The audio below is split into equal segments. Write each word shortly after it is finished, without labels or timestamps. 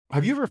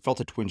Have you ever felt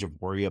a twinge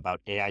of worry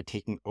about AI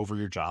taking over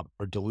your job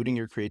or diluting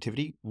your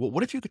creativity? Well,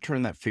 what if you could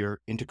turn that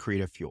fear into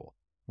creative fuel?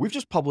 We've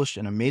just published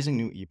an amazing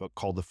new ebook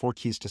called The 4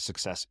 Keys to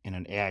Success in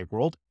an AI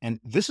World,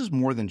 and this is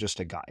more than just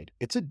a guide.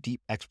 It's a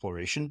deep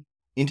exploration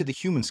into the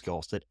human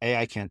skills that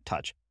AI can't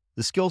touch,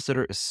 the skills that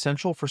are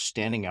essential for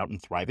standing out and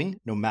thriving,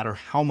 no matter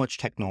how much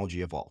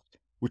technology evolves.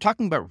 We're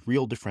talking about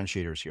real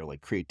differentiators here,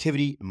 like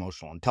creativity,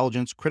 emotional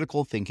intelligence,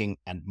 critical thinking,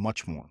 and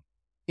much more.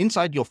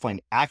 Inside, you'll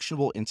find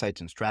actionable insights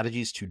and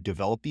strategies to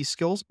develop these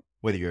skills,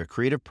 whether you're a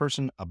creative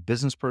person, a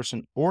business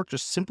person, or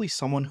just simply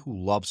someone who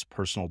loves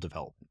personal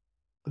development.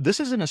 This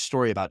isn't a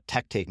story about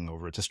tech taking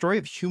over. It's a story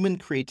of human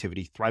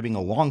creativity thriving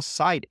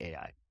alongside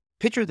AI.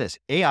 Picture this,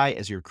 AI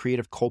as your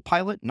creative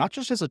co-pilot, not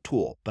just as a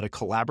tool, but a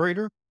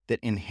collaborator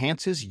that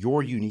enhances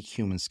your unique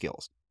human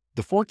skills.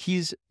 The 4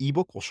 Keys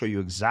ebook will show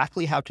you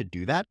exactly how to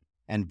do that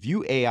and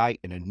view AI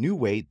in a new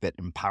way that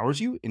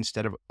empowers you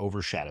instead of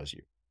overshadows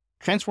you.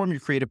 Transform your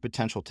creative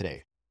potential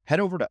today. Head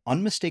over to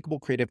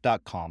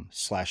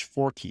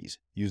unmistakablecreative.com/4keys.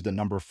 Use the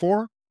number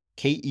 4,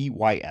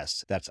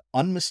 KEYS. That's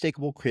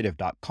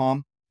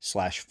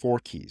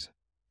unmistakablecreative.com/4keys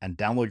and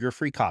download your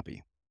free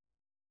copy.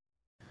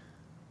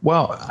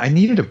 Well, I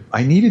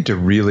needed to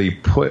really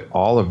put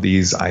all of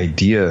these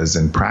ideas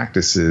and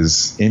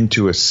practices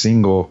into a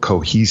single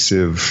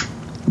cohesive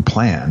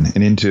plan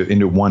and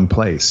into one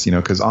place,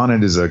 because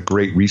Onnit is a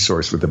great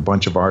resource with a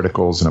bunch of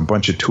articles and a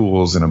bunch of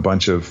tools and a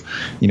bunch of,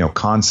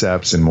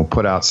 concepts, and we'll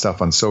put out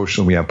stuff on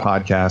social. We have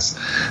podcasts,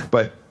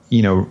 but,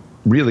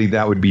 really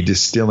that would be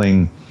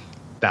distilling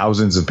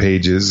thousands of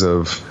pages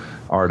of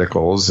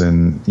articles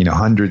and,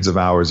 hundreds of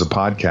hours of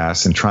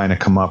podcasts and trying to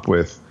come up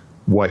with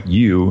what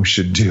you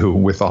should do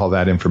with all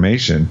that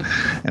information.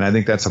 And I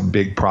think that's a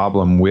big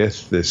problem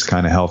with this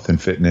kind of health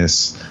and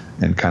fitness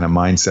and kind of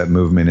mindset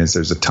movement is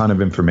there's a ton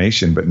of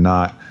information, but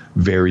not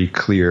very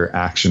clear,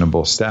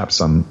 actionable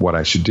steps on what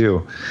I should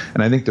do.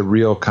 And I think the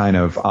real kind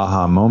of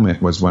aha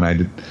moment was when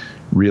I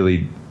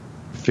really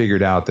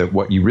figured out that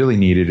what you really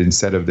needed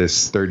instead of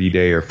this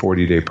 30-day or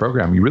 40-day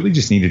program, you really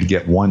just needed to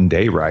get one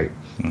day right,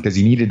 because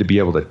you needed to be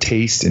able to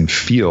taste and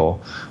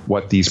feel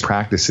what these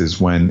practices,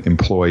 when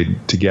employed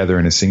together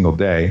in a single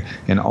day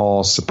and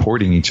all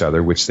supporting each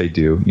other, which they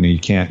do. You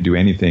can't do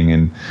anything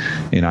in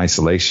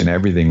isolation.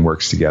 Everything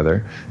works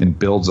together and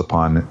builds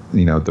upon,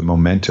 the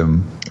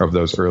momentum of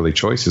those early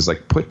choices.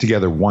 Like, put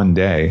together one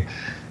day.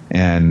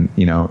 And,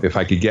 if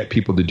I could get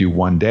people to do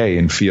one day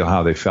and feel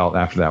how they felt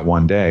after that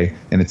one day,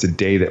 and it's a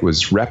day that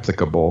was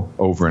replicable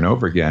over and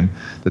over again,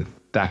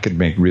 that could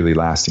make really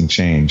lasting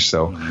change.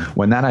 So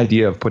when that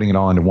idea of putting it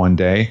all into one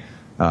day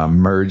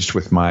merged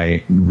with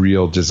my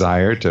real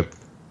desire to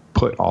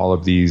put all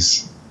of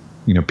these,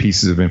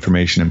 pieces of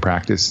information and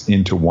practice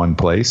into one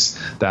place,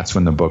 that's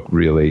when the book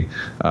really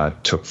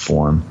took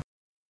form.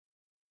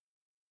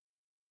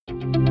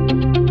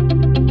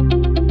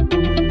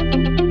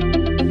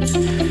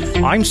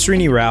 I'm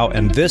Srini Rao,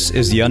 and this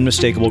is the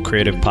Unmistakable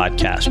Creative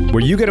Podcast,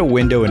 where you get a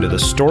window into the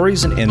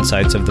stories and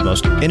insights of the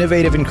most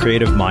innovative and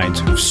creative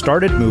minds who've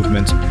started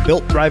movements,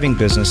 built thriving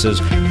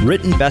businesses,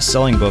 written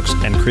best-selling books,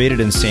 and created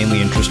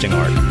insanely interesting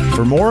art.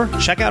 For more,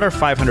 check out our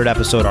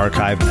 500-episode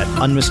archive at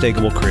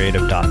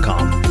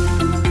unmistakablecreative.com.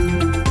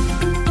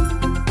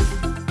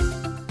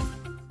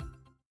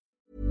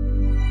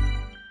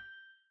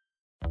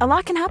 A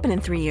lot can happen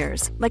in 3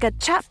 years, like a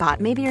chatbot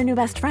may be your new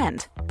best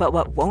friend. But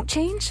what won't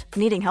change?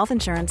 Needing health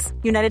insurance.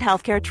 United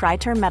Healthcare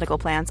Tri-Term Medical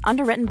Plans,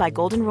 underwritten by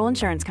Golden Rule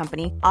Insurance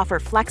Company, offer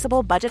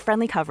flexible,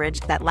 budget-friendly coverage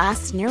that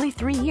lasts nearly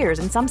 3 years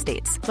in some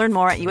states. Learn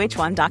more at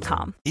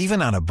uh1.com.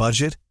 Even on a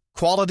budget,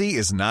 quality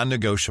is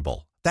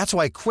non-negotiable. That's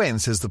why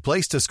Quince is the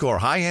place to score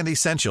high-end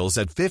essentials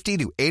at 50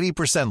 to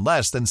 80%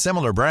 less than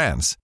similar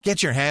brands.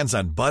 Get your hands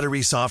on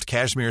buttery soft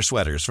cashmere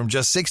sweaters from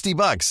just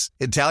 $60,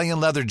 Italian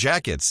leather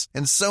jackets,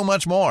 and so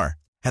much more.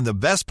 And the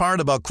best part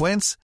about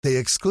Quince, they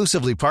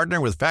exclusively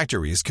partner with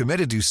factories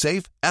committed to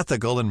safe,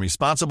 ethical, and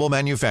responsible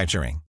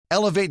manufacturing.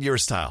 Elevate your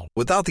style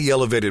without the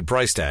elevated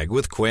price tag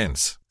with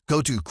Quince.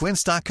 Go to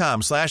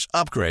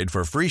quince.com/upgrade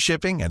for free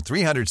shipping and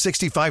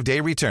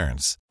 365-day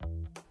returns.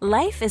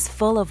 Life is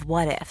full of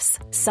what-ifs.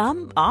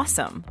 Some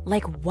awesome,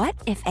 like what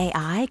if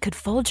AI could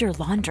fold your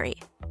laundry?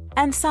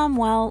 And some,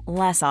 well,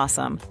 less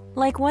awesome,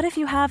 like what if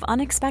you have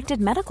unexpected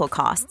medical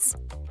costs?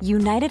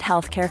 United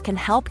Healthcare can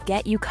help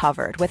get you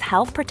covered with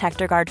Health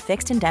Protector Guard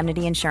fixed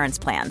indemnity insurance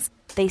plans.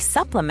 They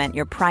supplement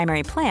your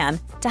primary plan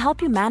to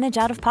help you manage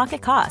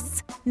out-of-pocket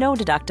costs. No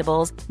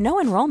deductibles,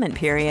 no enrollment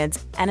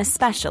periods, and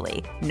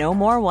especially no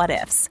more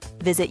what-ifs.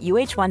 Visit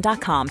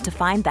uh1.com to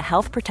find the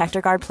Health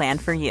Protector Guard plan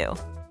for you.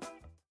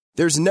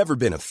 There's never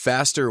been a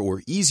faster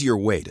or easier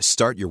way to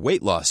start your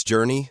weight loss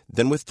journey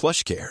than with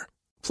PlushCare.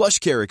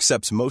 PlushCare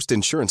accepts most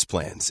insurance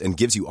plans and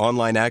gives you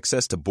online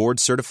access to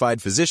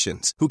board-certified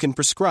physicians who can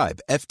prescribe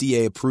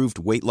FDA-approved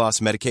weight loss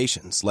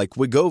medications like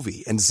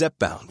Wegovy and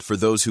Zepbound for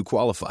those who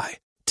qualify.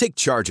 Take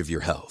charge of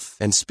your health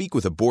and speak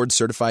with a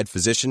board-certified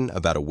physician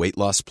about a weight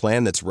loss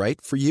plan that's right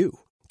for you.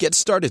 Get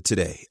started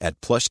today at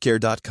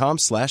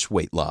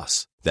plushcare.com/weight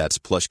loss. That's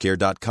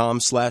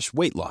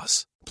plushcare.com/weight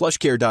loss.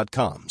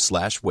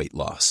 plushcare.com/weight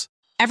loss.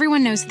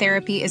 Everyone knows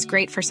therapy is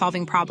great for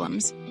solving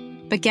problems,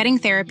 but getting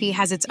therapy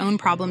has its own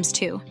problems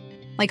too,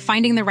 like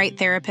finding the right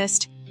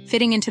therapist,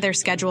 fitting into their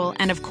schedule,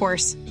 and of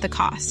course, the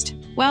cost.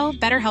 Well,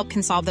 BetterHelp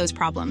can solve those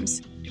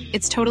problems.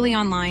 It's totally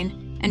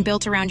online and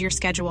built around your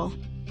schedule.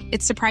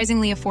 It's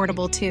surprisingly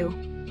affordable too.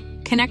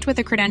 Connect with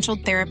a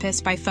credentialed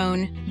therapist by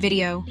phone,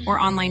 video, or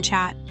online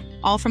chat,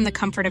 all from the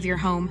comfort of your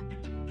home.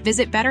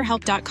 Visit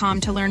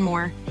BetterHelp.com to learn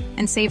more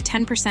and save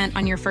 10%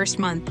 on your first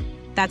month.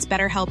 That's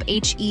BetterHelp,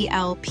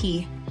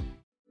 H-E-L-P.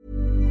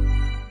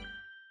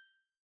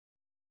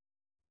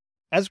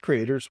 As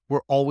creators, we're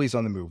always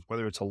on the move.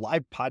 Whether it's a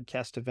live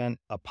podcast event,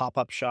 a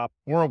pop-up shop,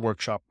 or a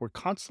workshop, we're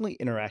constantly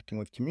interacting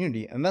with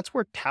community, and that's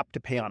where Tap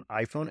to Pay on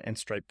iPhone and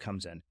Stripe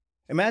comes in.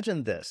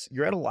 Imagine this.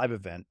 You're at a live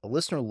event, a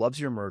listener loves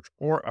your merch,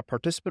 or a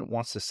participant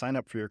wants to sign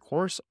up for your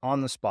course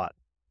on the spot.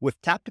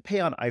 With Tap to Pay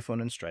on iPhone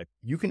and Stripe,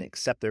 you can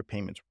accept their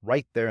payments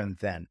right there and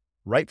then,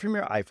 right from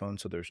your iPhone,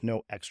 so there's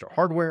no extra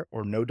hardware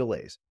or no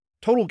delays.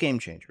 Total game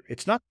changer.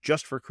 It's not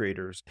just for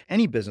creators.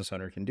 Any business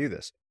owner can do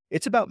this.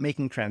 It's about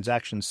making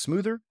transactions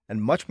smoother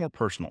and much more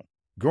personal,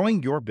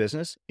 growing your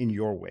business in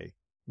your way.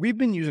 We've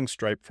been using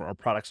Stripe for our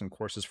products and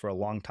courses for a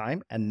long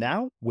time, and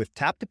now with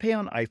Tap to Pay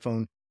on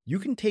iPhone, you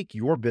can take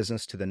your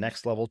business to the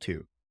next level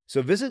too.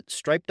 So visit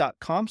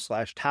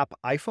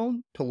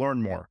stripe.com/tapiphone to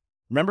learn more.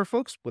 Remember,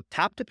 folks, with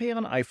Tap to Pay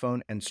on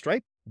iPhone and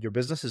Stripe, your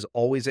business is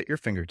always at your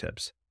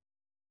fingertips.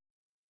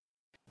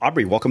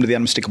 Aubrey, welcome to the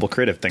Unmistakable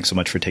Creative. Thanks so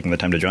much for taking the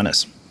time to join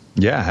us.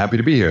 Yeah, happy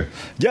to be here.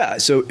 Yeah,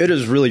 so it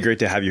is really great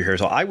to have you here.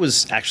 So I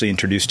was actually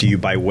introduced to you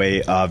by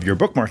way of your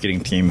book marketing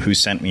team, who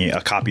sent me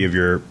a copy of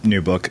your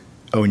new book,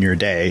 Own Your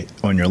Day,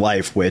 Own Your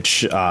Life,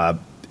 which,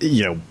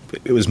 it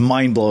was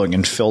mind-blowing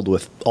and filled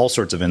with all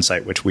sorts of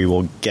insight, which we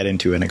will get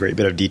into in a great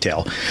bit of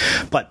detail.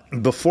 But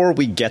before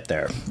we get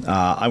there,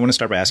 I want to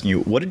start by asking you,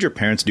 what did your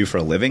parents do for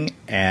a living,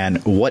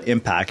 and what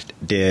impact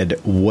did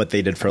what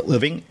they did for a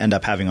living end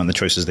up having on the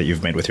choices that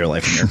you've made with your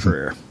life and your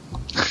career?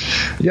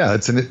 Yeah,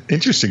 it's an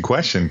interesting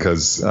question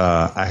because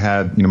I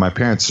had, my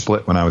parents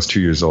split when I was 2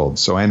 years old.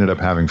 So I ended up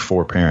having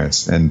 4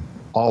 parents, and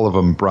all of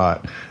them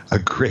brought a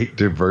great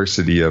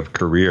diversity of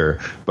career.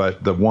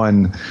 But the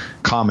one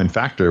common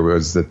factor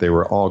was that they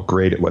were all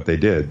great at what they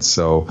did.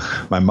 So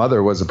my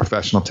mother was a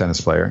professional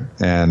tennis player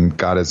and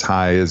got as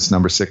high as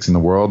number 6 in the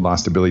world,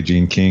 lost to Billie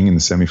Jean King in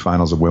the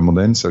semifinals of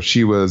Wimbledon. So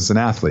she was an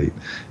athlete,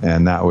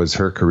 and that was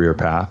her career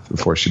path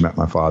before she met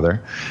my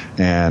father.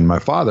 And my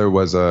father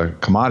was a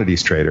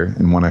commodities trader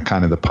and one of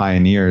kind of the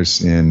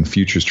pioneers in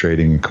futures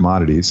trading and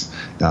commodities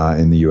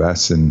in the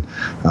U.S. and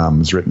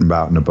was written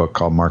about in a book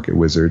called Market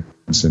Wizard.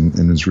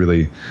 And was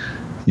really,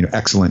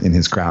 excellent in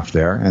his craft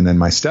there. And then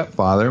my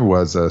stepfather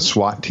was a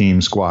SWAT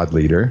team squad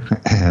leader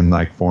and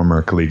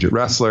former collegiate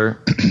wrestler.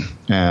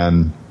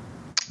 And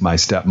my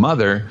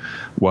stepmother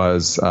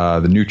was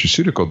the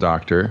nutraceutical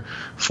doctor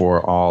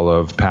for all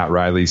of Pat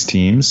Riley's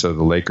teams. So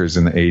the Lakers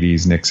in the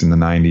 80s, Knicks in the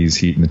 90s,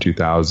 Heat in the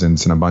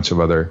 2000s, and a bunch of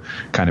other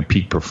kind of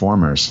peak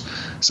performers.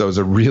 So it was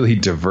a really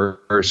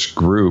diverse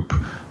group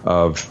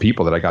of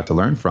people that I got to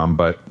learn from.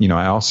 But,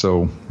 I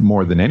also,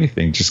 more than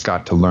anything, just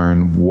got to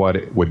learn what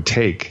it would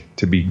take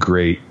to be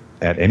great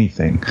at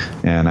anything.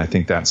 And I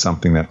think that's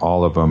something that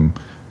all of them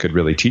could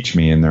really teach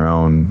me in their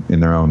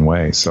own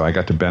way. So I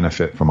got to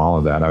benefit from all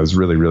of that. I was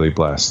really, really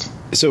blessed.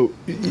 So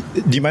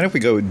do you mind if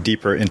we go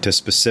deeper into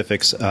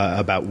specifics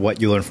about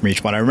what you learned from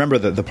each one? I remember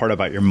the part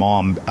about your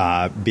mom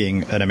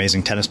being an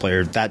amazing tennis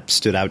player. That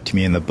stood out to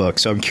me in the book.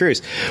 So I'm curious,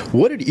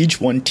 what did each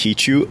one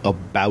teach you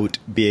about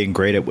being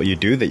great at what you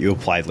do that you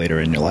applied later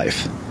in your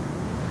life?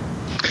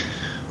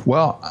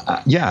 Well,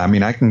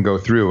 I can go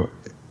through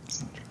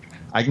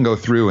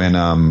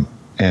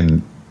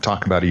and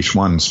talk about each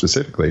one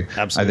specifically.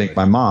 Absolutely. I think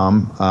my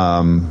mom,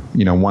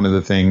 one of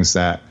the things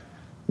that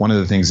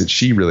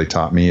she really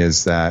taught me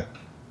is that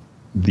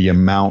the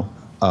amount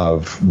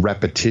of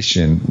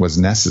repetition was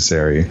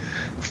necessary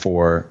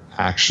for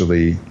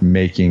actually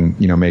making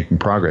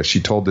progress. She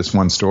told this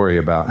one story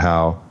about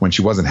how when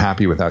she wasn't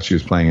happy with how she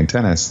was playing in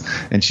tennis,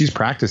 and she's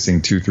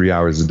practicing 2-3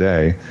 hours a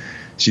day,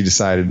 she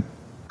decided,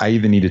 I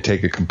either need to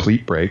take a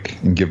complete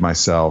break and give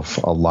myself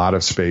a lot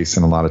of space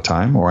and a lot of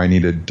time, or I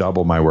need to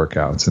double my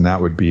workouts. And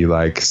that would be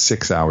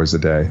 6 hours a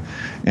day.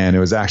 And it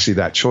was actually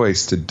that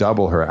choice to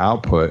double her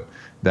output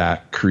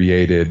that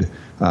created,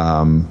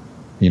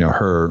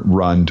 her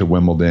run to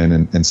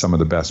Wimbledon and some of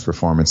the best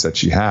performance that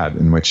she had,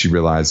 in which she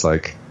realized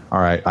all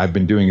right, I've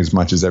been doing as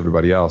much as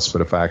everybody else,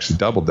 but if I actually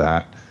doubled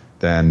that,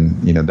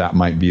 then, that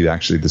might be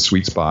actually the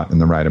sweet spot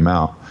and the right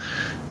amount.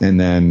 And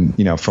then,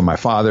 from my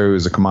father, who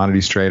was a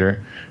commodities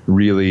trader,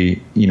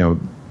 really,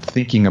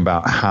 thinking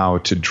about how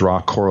to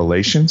draw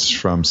correlations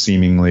from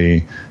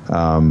seemingly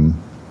things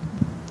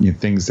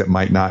that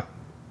might not,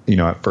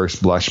 at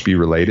first blush be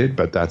related,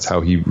 but that's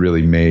how he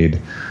really made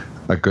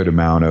a good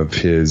amount of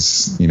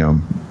his,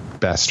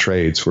 best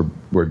trades.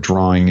 We're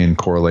drawing in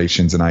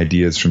correlations and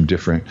ideas from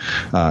different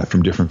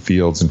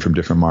fields and from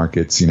different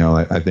markets.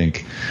 I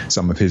think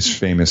some of his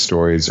famous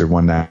stories are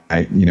one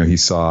night, he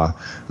saw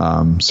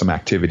some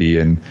activity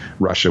and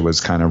Russia was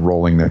kind of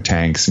rolling their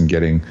tanks and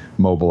getting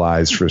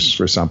mobilized for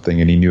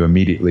something, and he knew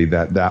immediately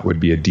that would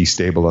be a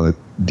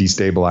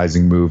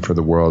destabilizing move for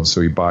the world. So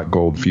he bought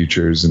gold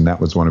futures, and that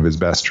was one of his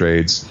best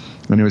trades.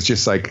 And it was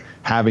just like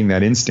having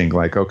that instinct,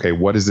 like, okay,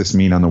 what does this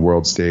mean on the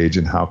world stage,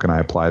 and how can I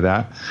apply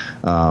that?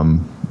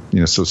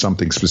 So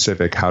something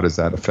specific, how does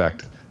that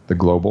affect the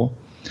global?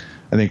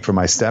 I think for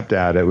my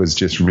stepdad, it was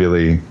just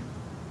really,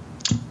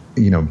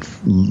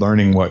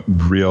 learning what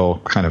real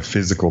kind of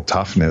physical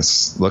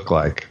toughness looked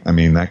like. I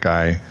mean, that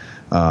guy,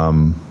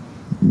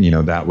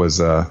 that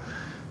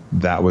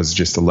was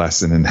just a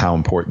lesson in how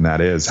important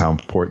that is, how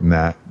important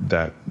that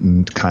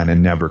kind of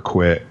never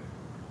quit,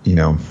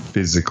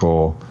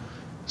 physical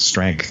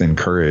strength and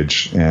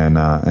courage, and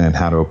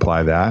how to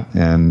apply that.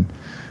 And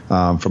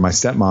for my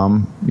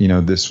stepmom,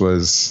 this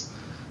was,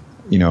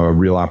 a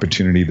real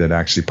opportunity that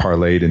actually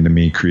parlayed into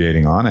me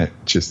creating On It,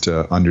 just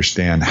to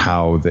understand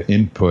how the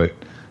input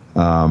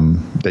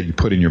that you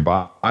put in your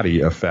body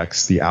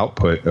affects the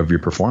output of your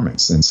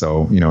performance. And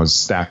so,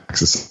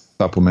 stacks of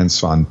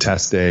supplements on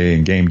test day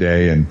and game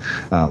day, and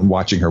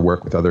watching her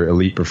work with other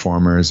elite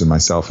performers and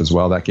myself as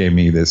well, that gave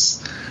me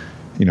this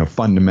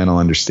fundamental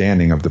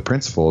understanding of the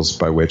principles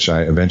by which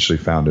I eventually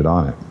founded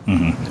On It.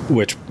 Mm-hmm.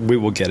 Which we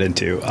will get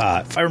into.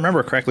 If I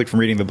remember correctly from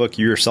reading the book,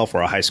 you yourself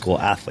were a high school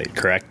athlete,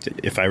 correct?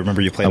 If I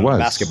remember, you played on a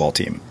basketball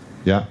team.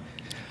 Yeah.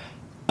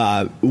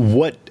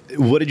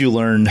 What did you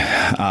learn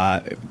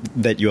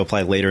that you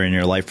applied later in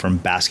your life from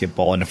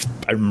basketball? And if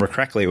I remember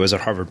correctly, it was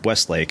at Harvard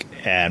Westlake.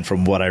 And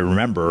from what I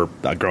remember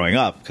growing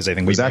up, because I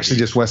think it was actually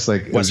just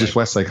Westlake. It was just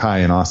Westlake High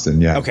in Austin.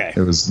 Yeah. Okay.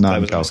 It was not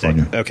in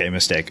California.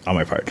 Mistake on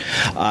my part.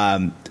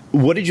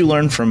 What did you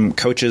learn from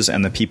coaches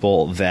and the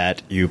people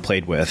that you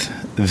played with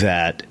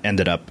that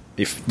ended up,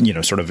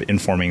 sort of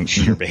informing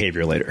your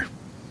behavior later?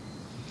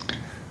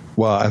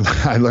 Well,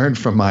 I learned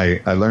from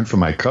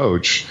my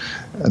coach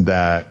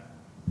that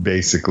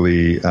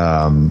basically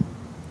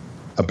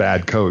a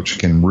bad coach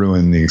can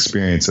ruin the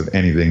experience of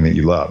anything that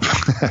you love.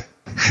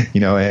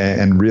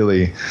 And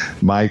really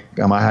my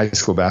high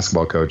school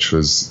basketball coach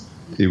was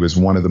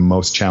one of the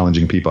most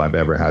challenging people I've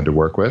ever had to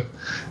work with.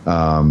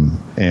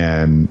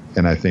 And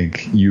I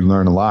think you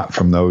learn a lot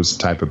from those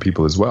type of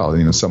people as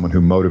well. Someone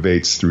who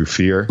motivates through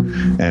fear,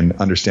 and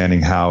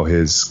understanding how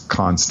his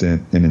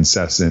constant and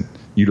incessant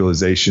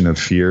utilization of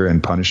fear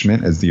and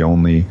punishment as the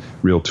only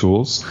real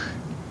tools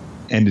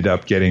ended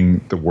up getting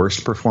the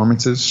worst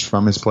performances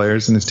from his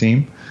players and his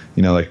team.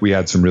 We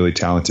had some really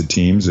talented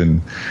teams,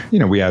 and,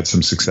 we had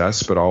some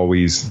success, but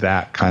always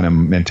that kind of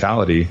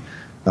mentality,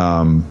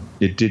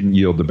 it didn't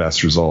yield the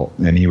best result.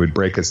 And he would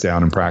break us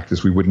down in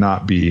practice. We would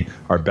not be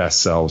our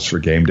best selves for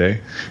game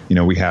day.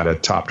 We had a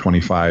top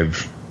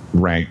 25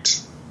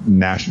 ranked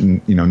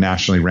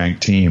nationally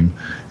ranked team,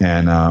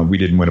 and we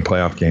didn't win a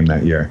playoff game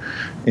that year,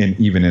 and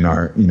even in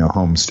our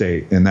home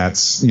state. And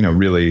that's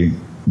really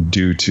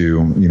due to,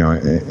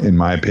 in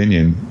my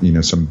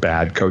opinion, some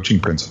bad coaching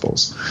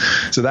principles.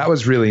 So that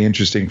was really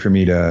interesting for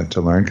me to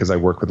learn, because I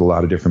work with a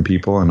lot of different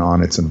people, and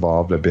On It's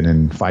involved. I've been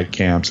in fight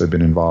camps. I've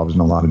been involved in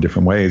a lot of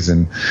different ways,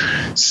 and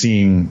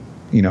seeing,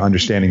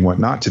 understanding what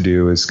not to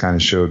do has kind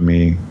of showed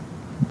me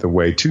the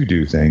way to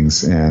do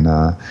things. And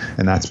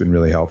that's been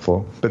really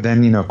helpful. But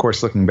then, of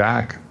course, looking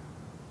back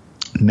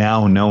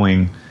now,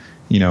 knowing,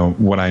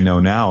 what I know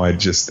now, I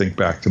just think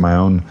back to my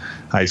own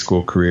high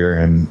school career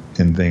and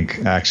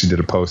think, I actually did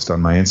a post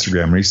on my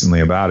Instagram recently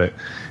about it.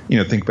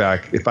 Think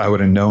back, if I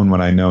would have known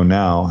what I know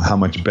now, how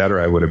much better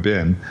I would have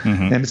been.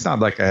 Mm-hmm. And it's not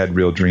like I had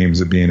real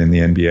dreams of being in the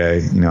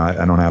NBA.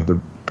 I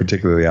don't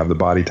particularly have the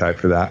body type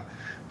for that.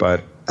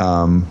 But,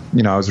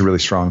 I was a really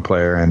strong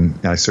player,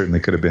 and I certainly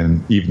could have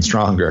been even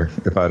stronger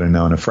if I'd have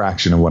known a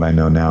fraction of what I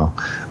know now.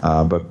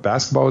 But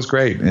basketball was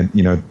great.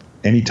 And,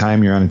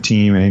 anytime you're on a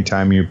team,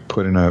 anytime you're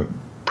put in a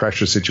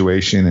pressure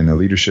situation and a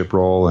leadership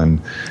role,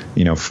 and,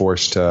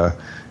 forced to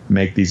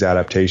make these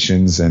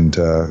adaptations and,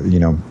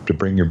 to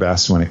bring your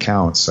best when it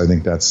counts, I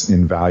think that's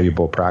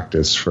invaluable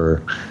practice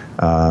for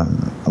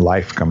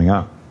life coming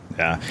up.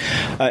 Yeah.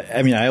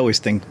 I always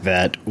think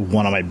that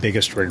one of my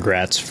biggest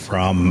regrets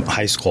from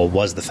high school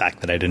was the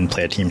fact that I didn't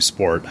play a team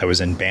sport. I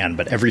was in band,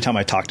 but every time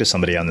I talk to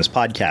somebody on this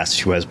podcast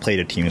who has played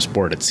a team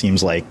sport, it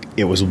seems like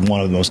it was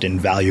one of the most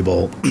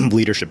invaluable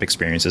leadership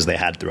experiences they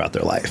had throughout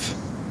their life.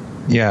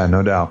 Yeah,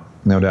 no doubt.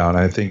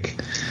 I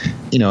think,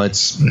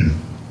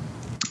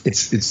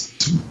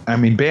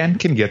 band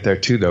can get there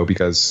too, though,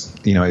 because,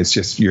 it's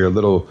just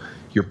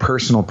your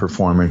personal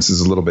performance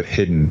is a little bit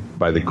hidden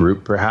by the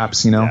group,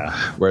 perhaps, Yeah.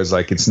 Whereas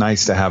it's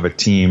nice to have a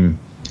team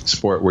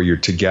sport where you're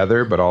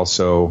together, but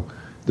also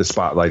the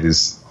spotlight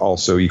is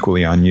also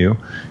equally on you,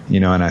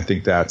 and I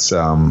think that's,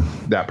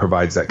 that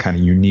provides that kind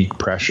of unique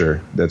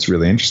pressure that's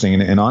really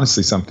interesting. And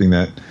honestly, something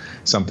that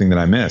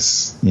I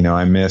miss,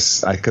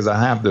 because I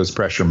have those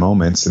pressure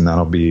moments, and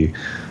that'll be,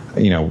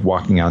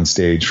 walking on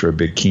stage for a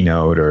big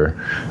keynote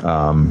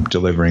or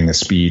delivering a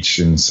speech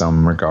in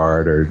some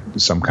regard or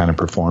some kind of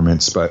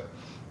performance, but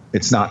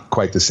it's not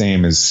quite the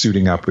same as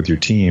suiting up with your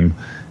team.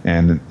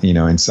 And,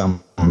 in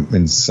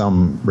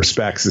some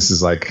respects, this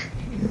is like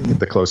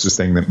the closest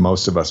thing that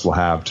most of us will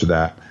have to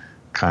that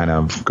kind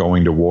of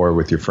going to war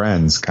with your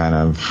friends kind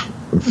of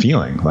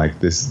feeling. Like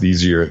this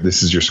is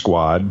your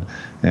squad,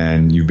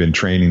 and you've been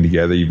training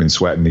together, you've been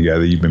sweating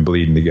together, you've been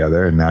bleeding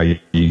together, and now you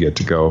get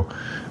to go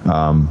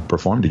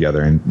perform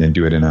together and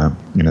do it in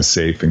a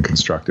safe and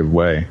constructive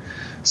way.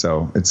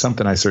 So it's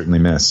something I certainly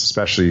miss,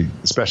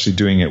 especially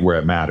doing it where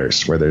it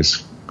matters, where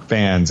there's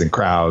fans and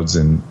crowds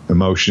and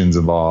emotions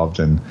involved,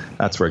 and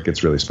that's where it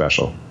gets really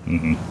special.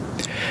 Mm-hmm.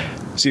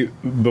 So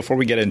before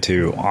we get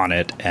into On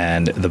It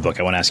and the book,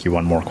 I want to ask you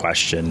one more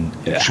question.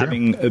 Sure.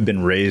 Having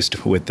been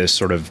raised with this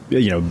sort of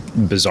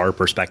bizarre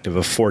perspective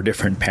of 4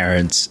 different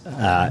parents,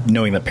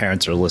 knowing that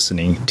parents are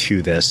listening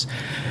to this,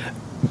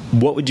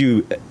 what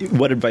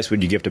advice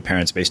would you give to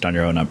parents based on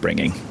your own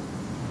upbringing?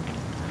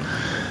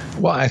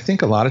 Well, I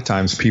think a lot of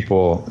times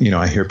people,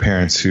 I hear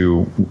parents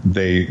who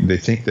they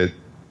think that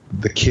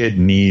the kid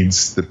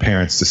needs the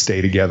parents to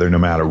stay together no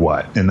matter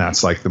what. And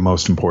that's like the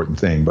most important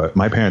thing. But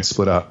my parents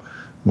split up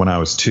when I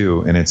was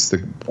 2, and it's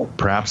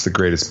perhaps the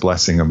greatest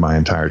blessing of my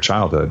entire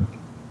childhood,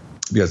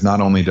 because not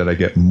only did I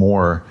get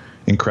more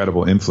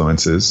incredible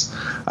influences,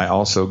 I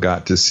also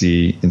got to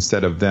see,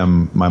 instead of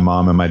my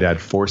mom and my dad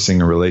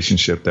forcing a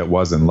relationship that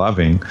wasn't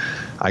loving,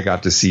 I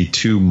got to see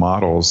 2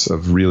 models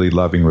of really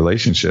loving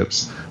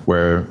relationships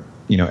where,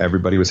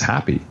 everybody was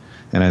happy.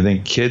 And I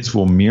think kids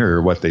will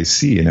mirror what they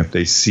see. And if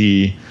they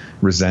see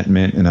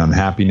resentment and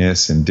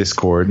unhappiness and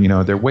discord,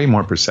 they're way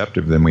more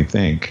perceptive than we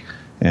think.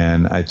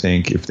 And I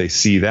think if they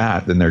see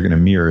that, then they're going to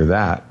mirror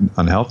that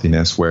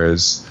unhealthiness.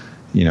 Whereas,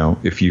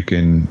 if you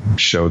can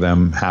show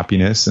them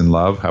happiness and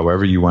love,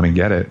 however you want to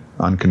get it,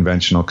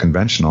 unconventional,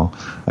 conventional,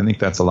 I think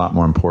that's a lot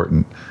more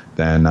important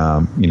than,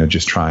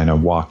 just trying to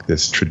walk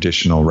this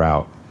traditional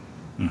route.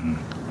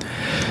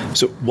 Mm-hmm.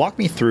 So walk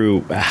me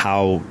through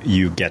how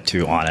you get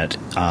to On It.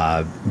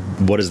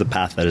 What is the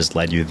path that has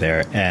led you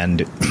there? And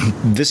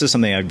this is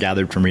something I've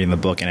gathered from reading the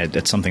book, and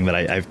it's something that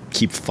I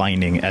keep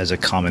finding as a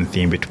common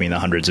theme between the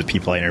hundreds of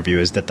people I interview,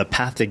 is that the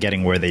path to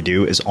getting where they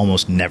do is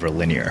almost never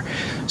linear.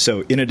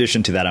 So in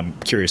addition to that, I'm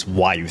curious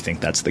why you think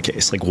that's the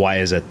case. Like, why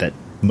is it that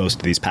most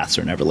of these paths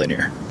are never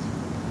linear?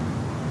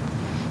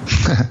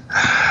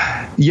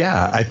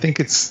 Yeah, I think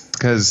it's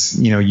because,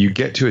 you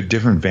get to a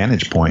different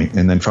vantage point,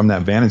 and then from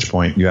that vantage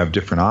point, you have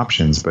different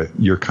options, but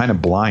you're kind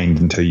of blind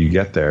until you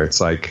get there.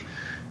 It's like,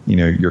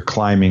 you're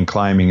climbing,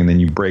 and then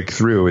you break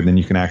through, and then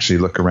you can actually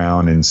look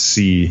around and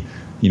see,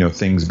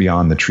 things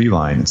beyond the tree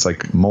line. It's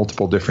like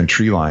multiple different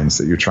tree lines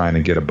that you're trying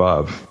to get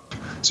above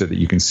so that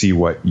you can see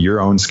what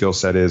your own skill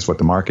set is, what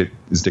the market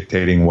is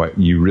dictating, what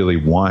you really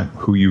want,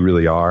 who you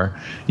really are.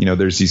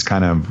 There's these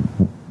kind of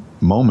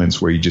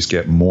moments where you just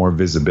get more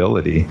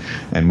visibility,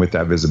 and with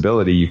that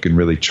visibility you can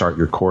really chart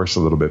your course a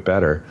little bit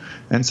better.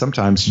 And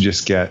sometimes you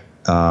just get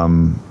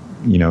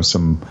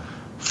some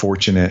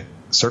fortunate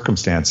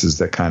circumstances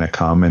that kind of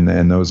come,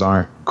 and those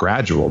aren't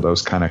gradual,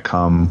 those kind of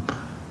come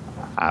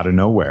out of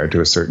nowhere to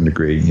a certain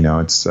degree.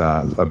 It's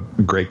a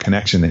great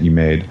connection that you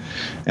made.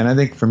 And I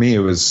think for me it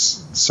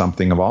was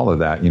something of all of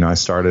that. I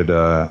started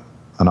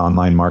an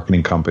online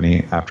marketing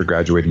company after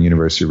graduating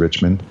University of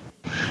Richmond,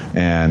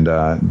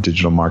 and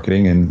digital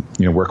marketing, and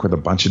work with a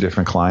bunch of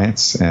different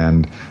clients,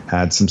 and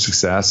had some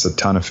success, a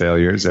ton of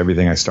failures.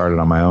 Everything I started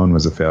on my own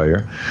was a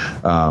failure,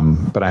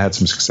 but I had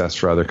some success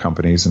for other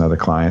companies and other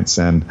clients,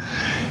 and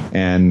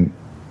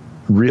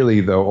really,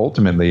 though,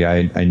 ultimately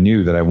I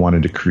knew that I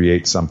wanted to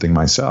create something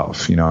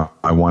myself.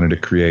 I wanted to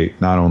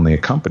create not only a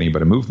company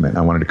but a movement.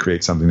 I wanted to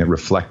create something that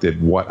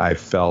reflected what I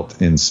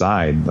felt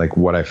inside, like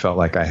what I felt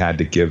like I had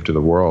to give to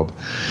the world.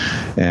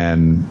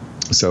 And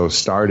so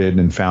started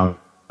and founded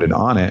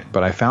On It,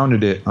 but I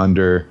founded it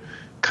under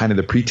kind of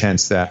the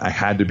pretense that I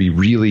had to be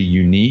really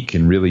unique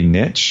and really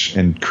niche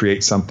and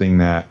create something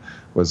that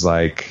was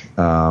like,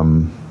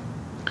 not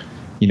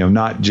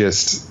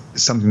just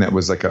something that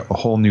was like a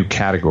whole new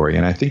category.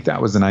 And I think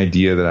that was an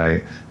idea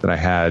that I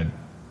had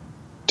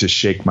to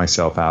shake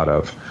myself out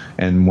of.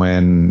 And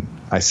when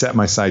I set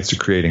my sights to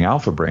creating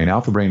Alpha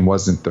Brain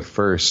wasn't the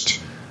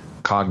first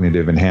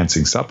cognitive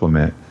enhancing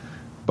supplement,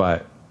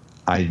 but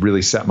I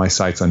really set my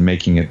sights on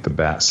making it the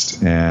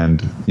best.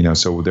 And,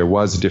 so there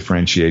was a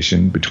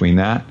differentiation between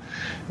that.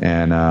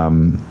 And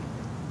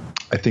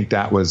I think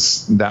that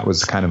was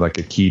kind of like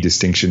a key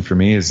distinction for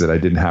me, is that I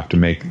didn't have to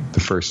make the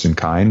first in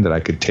kind, that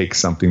I could take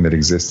something that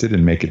existed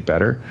and make it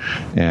better.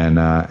 And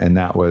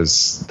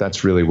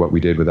that's really what we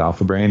did with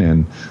Alpha Brain.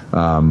 And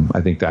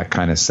I think that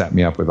kind of set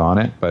me up with On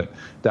It. But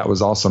that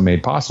was also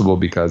made possible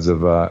because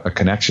of a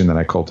connection that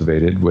I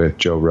cultivated with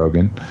Joe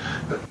Rogan,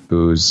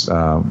 who's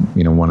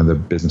one of the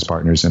business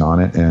partners in On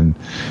It. And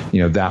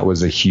that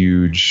was a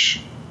huge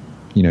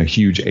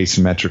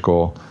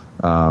asymmetrical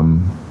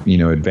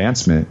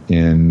advancement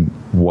in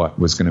what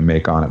was going to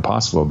make On It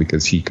possible,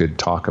 because he could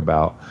talk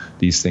about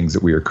these things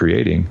that we were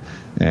creating,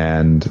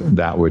 and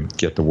that would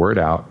get the word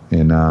out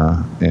in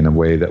a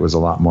way that was a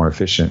lot more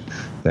efficient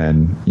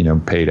than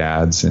paid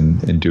ads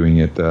and doing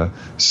it the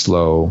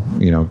slow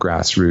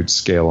grassroots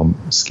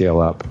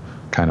scale up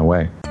kind of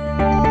way.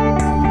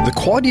 The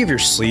quality of your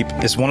sleep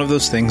is one of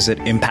those things that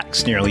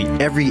impacts nearly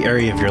every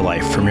area of your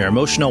life, from your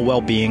emotional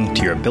well-being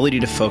to your ability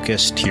to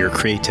focus to your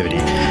creativity.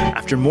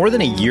 After more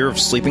than a year of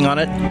sleeping on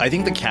it, I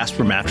think the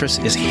Casper mattress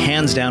is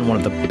hands down one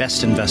of the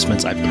best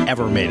investments I've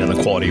ever made on the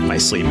quality of my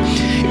sleep.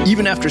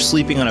 Even after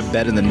sleeping on a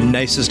bed in the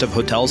nicest of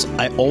hotels,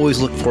 I always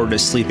look forward to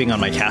sleeping on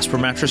my Casper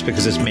mattress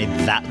because it's made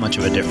that much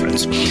of a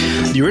difference.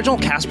 The original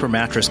Casper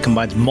mattress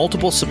combines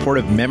multiple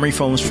supportive memory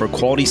foams for a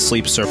quality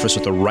sleep surface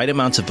with the right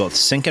amounts of both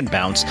sink and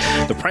bounce.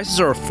 The prices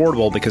are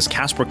affordable because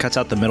Casper cuts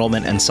out the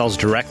middleman and sells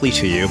directly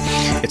to you.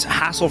 It's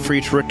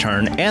hassle-free to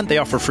return, and they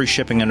offer free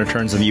shipping and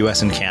returns in the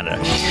US and Canada.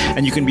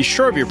 And you can be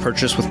sure of your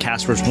purchase with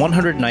Casper's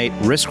 100-night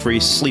risk-free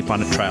sleep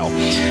on it trial.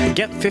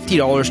 Get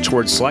 $50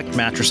 towards select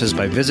mattresses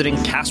by visiting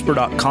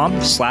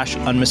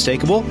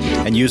casper.com/unmistakable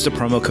and use the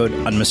promo code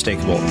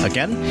unmistakable.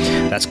 Again,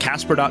 that's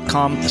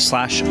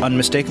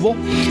casper.com/unmistakable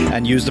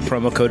and use the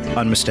promo code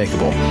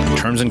unmistakable.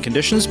 Terms and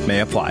conditions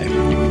may apply.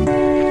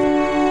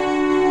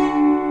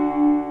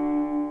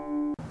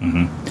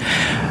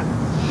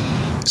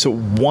 So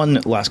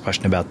one last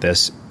question about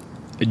this.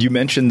 You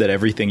mentioned that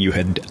everything you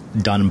had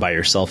done by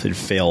yourself had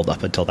failed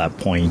up until that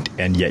point,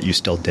 and yet you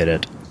still did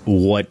it.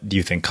 What do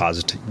you think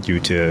caused you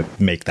to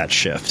make that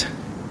shift?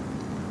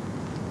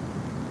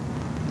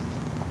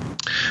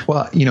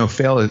 Well,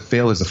 fail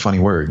is a funny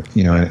word,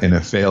 and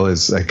a fail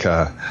is like,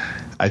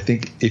 I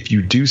think if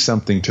you do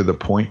something to the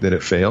point that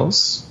it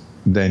fails,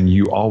 then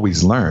you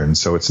always learn.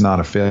 So it's not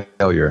a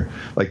failure.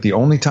 Like the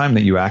only time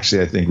that you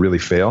actually, I think, really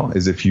fail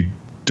is if you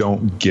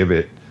don't give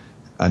it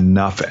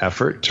enough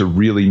effort to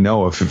really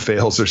know if it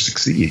fails or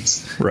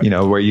succeeds,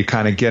 right. Where you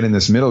kind of get in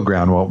this middle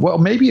ground. Well,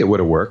 maybe it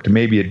would have worked.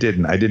 Maybe it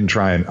didn't. I didn't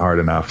try hard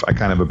enough. I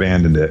kind of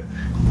abandoned it.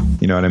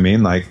 You know what I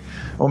mean? Like,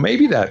 well,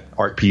 maybe that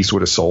art piece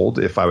would have sold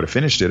if I would have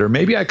finished it, or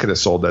maybe I could have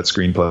sold that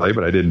screenplay,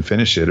 but I didn't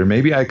finish it, or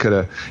maybe I could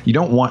have. You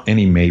don't want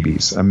any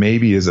maybes. A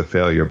maybe is a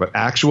failure, but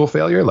actual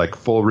failure, like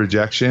full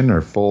rejection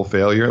or full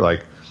failure,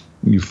 like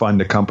you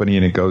fund a company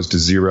and it goes to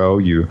zero,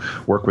 you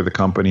work with a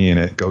company and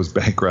it goes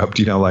bankrupt,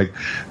 like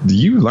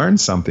you learn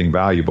something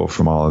valuable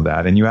from all of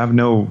that and you have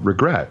no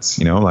regrets,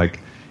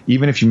 like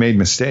even if you made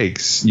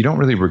mistakes, you don't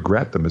really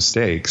regret the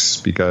mistakes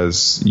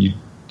because you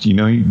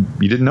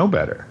didn't know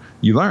better.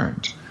 You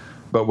learned.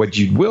 But what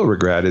you will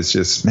regret is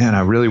just, man,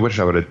 I really wish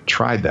I would have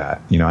tried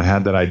that. I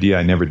had that idea,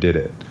 I never did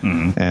it.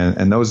 Mm-hmm.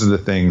 And those are the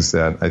things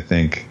that I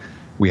think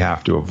we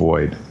have to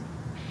avoid.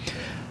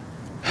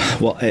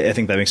 Well, I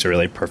think that makes a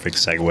really perfect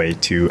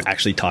segue to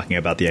actually talking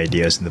about the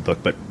ideas in the book.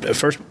 But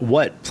first,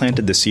 what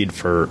planted the seed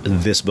for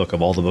this book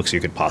of all the books you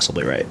could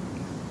possibly write?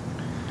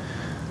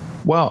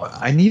 Well,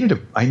 I needed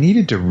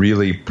to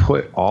really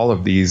put all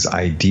of these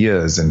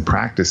ideas and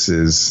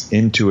practices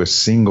into a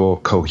single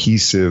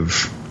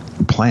cohesive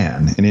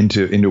plan and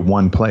into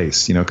one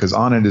place, because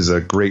On It is a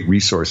great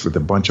resource with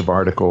a bunch of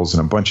articles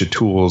and a bunch of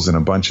tools and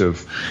a bunch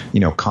of,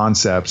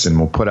 concepts, and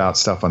we'll put out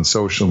stuff on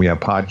social. We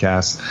have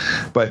podcasts,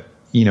 but,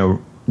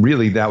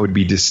 really that would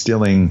be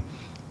distilling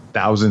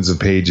thousands of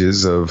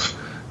pages of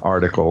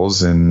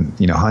articles and,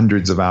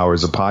 hundreds of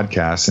hours of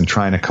podcasts and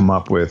trying to come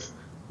up with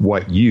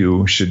what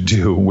you should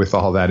do with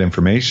all that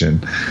information.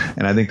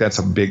 And I think that's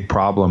a big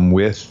problem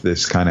with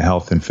this kind of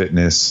health and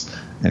fitness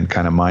and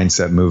kind of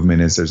mindset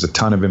movement is there's a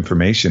ton of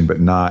information, but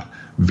not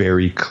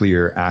very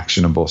clear,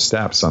 actionable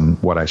steps on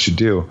what I should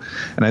do.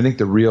 And I think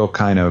the real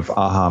kind of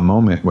aha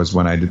moment was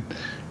when I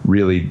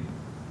really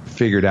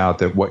figured out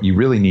that what you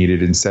really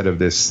needed, instead of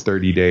this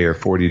 30-day or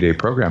 40-day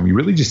program, you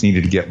really just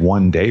needed to get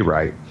one day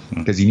right,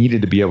 because you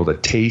needed to be able to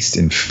taste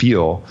and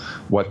feel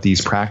what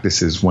these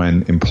practices,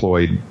 when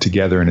employed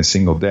together in a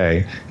single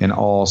day and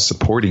all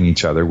supporting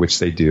each other, which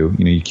they do.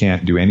 You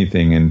can't do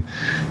anything in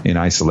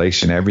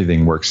isolation.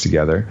 Everything works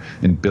together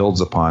and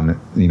builds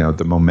upon,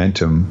 the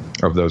momentum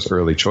of those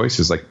early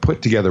choices. Like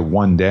put together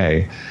one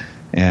day.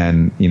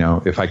 And,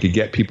 if I could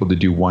get people to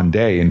do one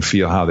day and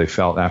feel how they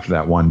felt after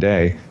that one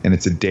day, and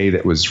it's a day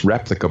that was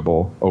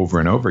replicable over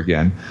and over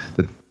again,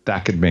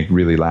 that could make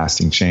really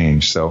lasting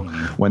change. So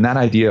when that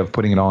idea of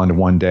putting it all into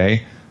one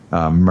day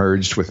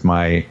merged with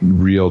my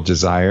real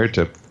desire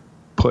to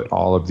put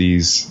all of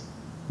these,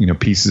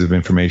 pieces of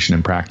information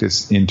and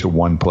practice into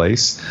one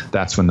place,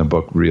 that's when the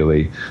book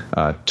really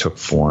took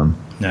form.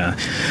 Yeah.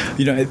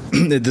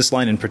 This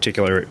line in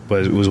particular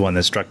was one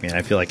that struck me, and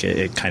I feel like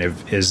it kind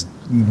of is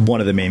one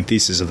of the main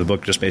theses of the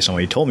book, just based on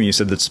what you told me. You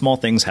said that small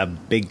things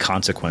have big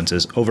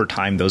consequences. Over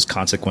time, those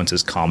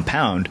consequences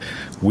compound.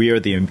 We are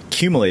the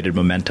accumulated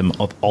momentum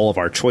of all of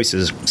our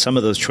choices. Some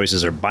of those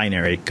choices are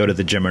binary, go to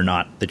the gym or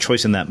not. The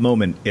choice in that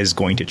moment is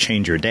going to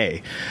change your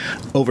day.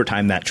 Over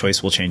time, that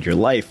choice will change your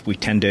life. We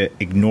tend to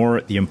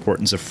ignore the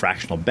importance of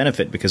fractional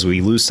benefit because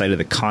we lose sight of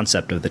the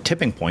concept of the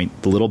tipping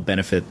point, the little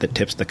benefit that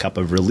tips the cup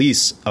of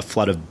release, a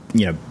flood of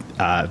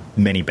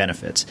many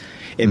benefits.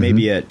 It may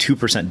be a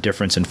 2%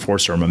 difference in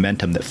force or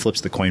momentum that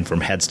flips the coin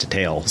from heads to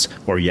tails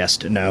or yes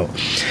to no.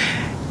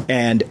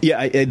 And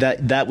yeah,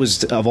 that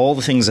was, of all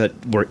the things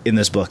that were in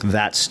this book,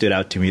 that stood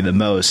out to me the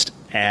most.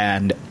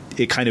 And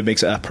it kind of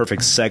makes a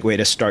perfect segue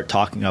to start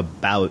talking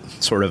about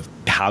sort of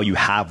how you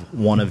have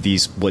one of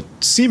these, what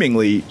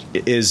seemingly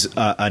is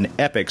an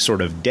epic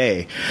sort of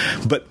day.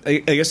 But I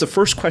guess the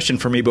first question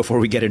for me before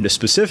we get into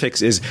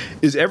specifics is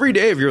every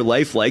day of your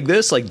life like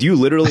this? Like, do you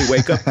literally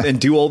wake up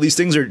and do all these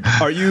things, or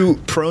are you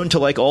prone to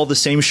like all the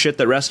same shit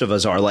that rest of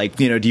us are? Like,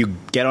 do you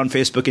get on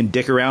Facebook and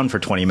dick around for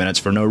 20 minutes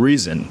for no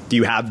reason? Do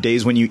you have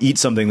days when you eat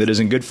something that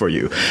isn't good for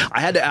you?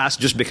 I had to ask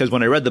just because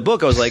when I read the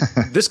book, I was like,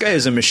 this guy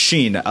is a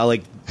machine.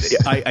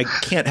 I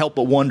can't help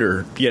but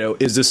wonder,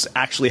 is this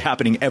actually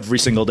happening every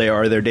single day,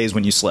 or are there days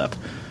when you slip?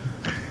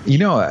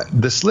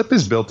 The slip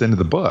is built into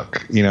the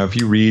book. If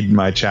you read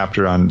my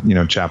chapter on,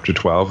 chapter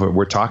 12,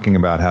 we're talking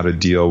about how to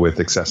deal with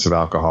excessive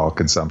alcohol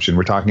consumption.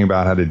 We're talking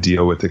about how to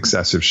deal with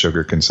excessive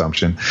sugar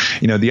consumption.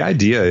 The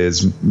idea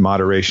is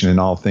moderation in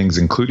all things,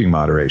 including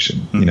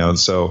moderation.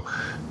 So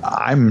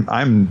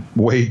I'm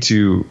way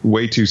too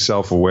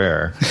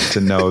self-aware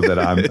to know that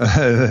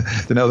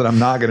I'm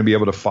not going to be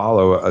able to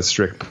follow a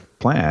strict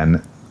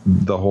plan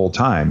the whole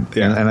time.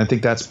 Yeah. And I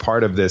think that's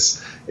part of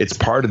this. It's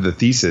part of the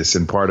thesis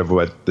and part of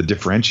what the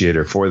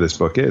differentiator for this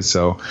book is.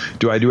 So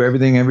do I do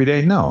everything every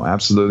day? No,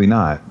 absolutely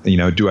not.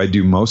 Do I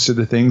do most of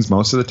the things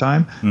most of the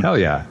time? Hell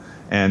yeah.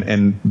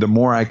 And the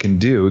more I can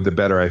do, the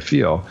better I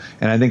feel.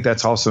 And I think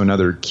that's also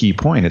another key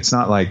point. It's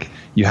not like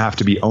you have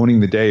to be owning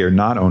the day or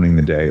not owning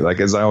the day.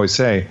 Like, as I always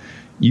say,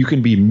 you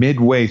can be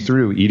midway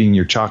through eating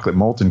your chocolate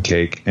molten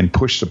cake and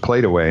push the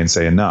plate away and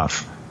say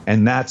enough.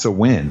 And that's a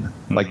win.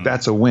 Like,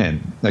 that's a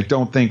win. Like,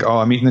 don't think, oh,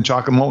 I'm eating the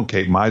chocolate molten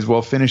cake, might as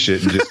well finish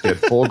it and just get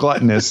full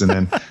gluttonous and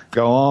then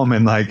go home.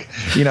 And like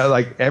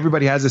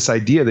everybody has this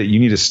idea that you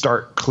need to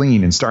start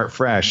clean and start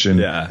fresh. And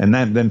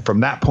then from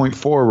that point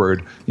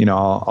forward,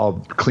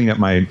 I'll clean up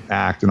my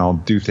act and I'll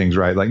do things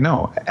right. Like,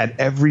 no, at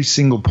every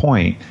single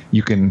point,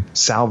 you can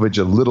salvage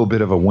a little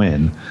bit of a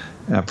win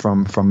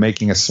from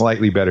making a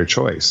slightly better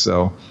choice.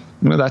 So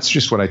that's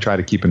just what I try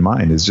to keep in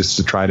mind, is just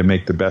to try to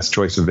make the best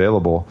choice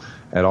available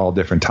at all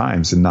different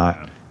times and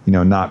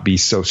not be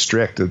so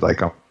strict that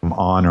like I'm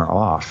on or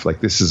off. Like,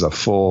 this is a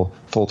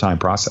full-time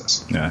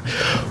process. Yeah.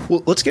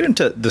 Well, let's get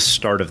into the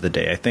start of the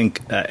day. I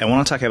think I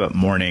want to talk about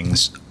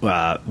mornings.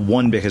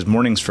 One, because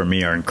mornings for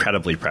me are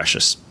incredibly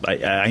precious.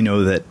 I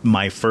know that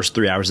my first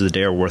 3 hours of the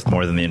day are worth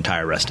more than the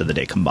entire rest of the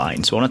day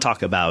combined. So I want to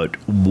talk about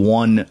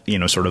one,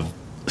 sort of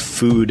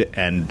food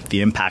and the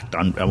impact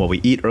on what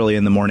we eat early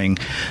in the morning,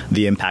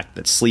 the impact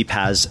that sleep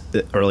has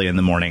early in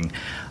the morning,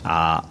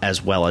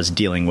 as well as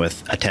dealing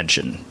with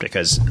attention.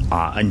 Because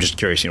I'm just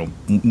curious,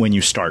 when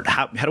you start,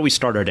 how do we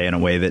start our day in a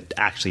way that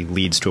actually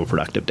leads to a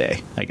productive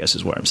day, I guess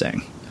is what I'm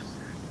saying.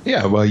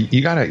 Yeah, well,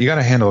 you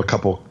gotta handle a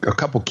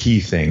couple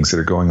key things that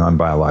are going on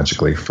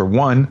biologically. For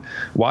one,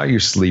 while you're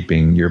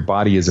sleeping, your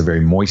body is a very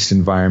moist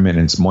environment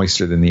and it's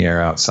moister than the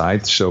air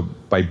outside. So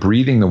by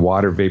breathing the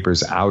water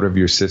vapors out of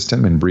your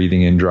system and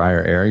breathing in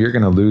drier air, you're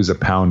going to lose a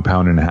pound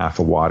and a half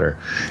of water.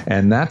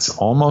 And that's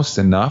almost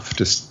enough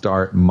to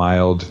start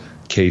mild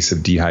case of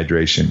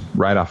dehydration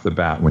right off the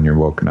bat when you're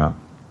woken up.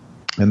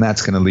 And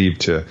that's going to lead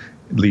to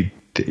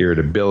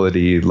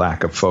irritability,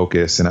 lack of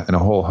focus, and a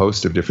whole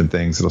host of different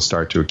things that'll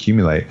start to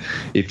accumulate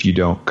if you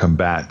don't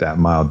combat that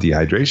mild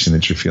dehydration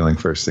that you're feeling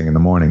first thing in the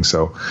morning.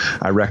 So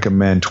I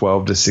recommend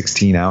 12 to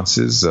 16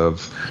 ounces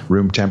of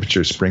room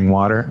temperature spring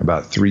water,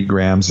 about 3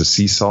 grams of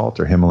sea salt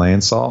or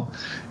Himalayan salt,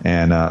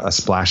 and a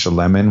splash of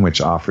lemon,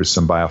 which offers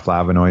some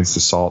bioflavonoids. The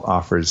salt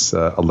offers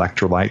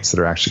electrolytes that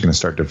are actually going to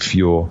start to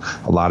fuel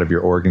a lot of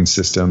your organ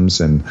systems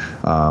and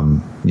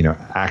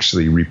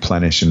actually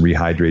replenish and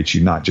rehydrate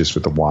you, not just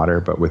with the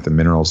water, but with the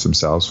minerals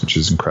themselves, which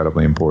is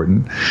incredibly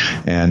important.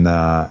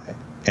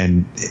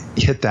 And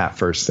hit that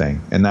first thing.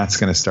 And that's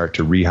going to start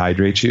to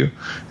rehydrate you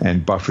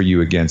and buffer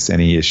you against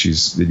any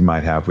issues that you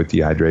might have with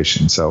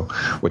dehydration. So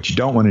what you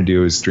don't want to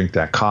do is drink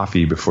that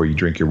coffee before you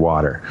drink your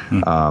water.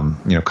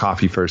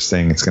 Coffee first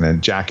thing, it's going to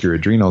jack your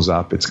adrenals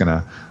up. It's going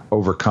to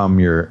overcome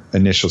your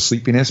initial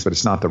sleepiness, but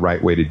it's not the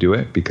right way to do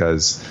it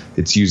because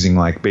it's using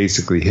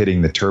basically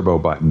hitting the turbo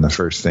button the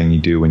first thing you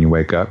do when you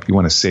wake up. You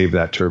want to save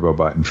that turbo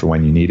button for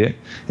when you need it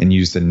and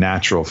use the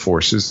natural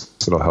forces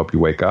that'll help you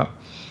wake up.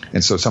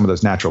 And so some of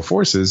those natural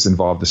forces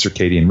involve the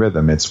circadian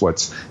rhythm. It's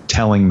what's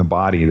telling the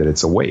body that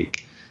it's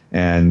awake.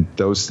 And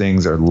those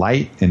things are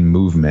light and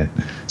movement.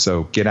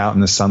 So get out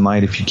in the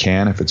sunlight if you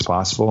can, if it's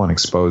possible, and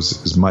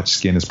expose as much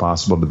skin as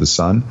possible to the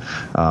sun.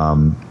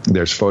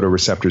 There's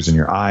photoreceptors in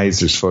your eyes.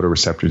 There's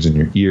photoreceptors in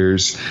your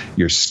ears.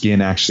 Your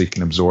skin actually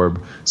can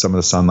absorb some of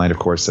the sunlight. Of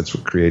course, that's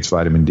what creates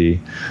vitamin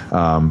D.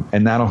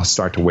 And that'll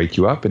start to wake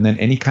you up. And then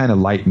any kind of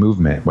light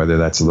movement, whether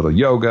that's a little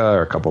yoga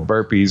or a couple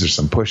burpees or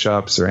some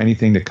push-ups or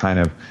anything to kind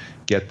of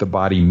get the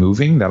body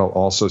moving, that'll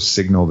also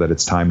signal that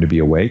it's time to be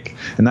awake.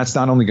 And that's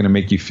not only going to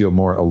make you feel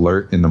more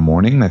alert in the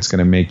morning, that's going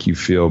to make you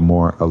feel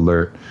more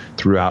alert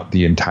throughout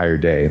the entire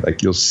day.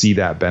 Like, you'll see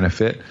that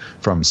benefit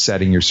from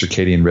setting your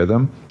circadian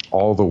rhythm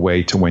all the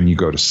way to when you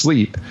go to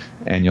sleep,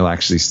 and you'll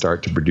actually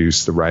start to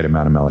produce the right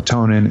amount of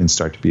melatonin and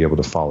start to be able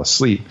to fall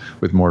asleep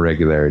with more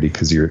regularity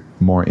because you're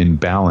more in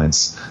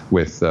balance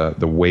with the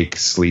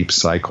wake-sleep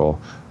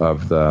cycle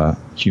of the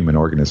human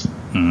organism.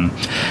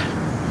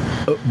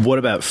 What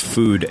about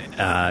food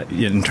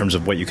in terms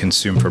of what you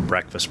consume for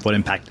breakfast? What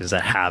impact does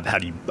that have? How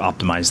do you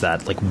optimize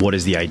that? Like, what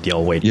is the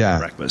ideal way to eat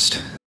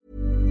breakfast?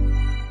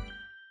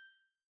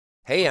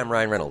 Hey, I'm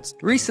Ryan Reynolds.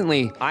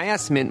 Recently, I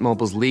asked Mint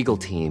Mobile's legal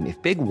team if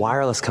big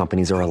wireless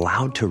companies are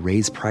allowed to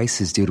raise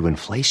prices due to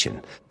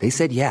inflation. They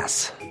said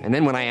yes. And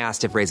then when I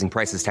asked if raising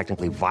prices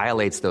technically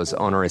violates those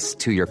onerous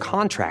 2-year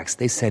contracts,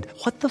 they said,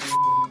 "What the f***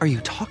 are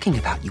you talking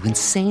about, you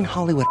insane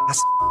Hollywood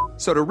ass?"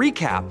 So to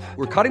recap,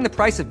 we're cutting the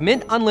price of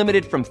Mint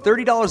Unlimited from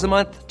 $30 a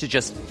month to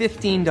just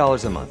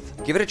 $15 a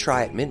month. Give it a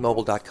try at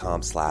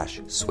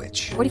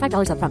mintmobile.com/switch.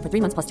 $45 up front for 3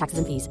 months plus taxes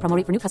and fees. Promo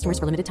rate for new customers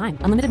for limited time.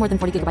 Unlimited more than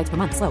 40 gigabytes per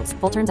month. Slows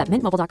full terms at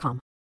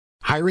mintmobile.com.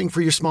 Hiring for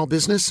your small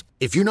business?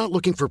 If you're not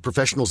looking for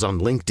professionals on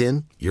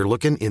LinkedIn, you're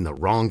looking in the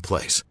wrong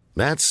place.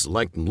 That's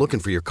like looking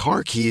for your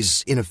car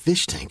keys in a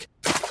fish tank.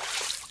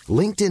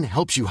 LinkedIn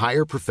helps you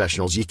hire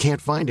professionals you can't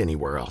find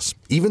anywhere else,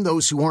 even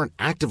those who aren't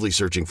actively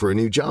searching for a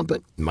new job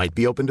but might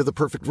be open to the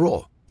perfect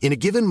role. In a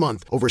given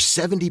month, over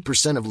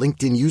 70% of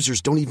LinkedIn users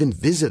don't even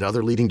visit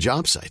other leading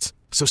job sites.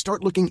 So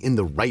start looking in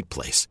the right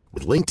place.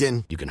 With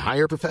LinkedIn, you can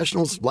hire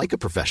professionals like a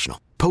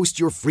professional. Post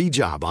your free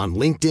job on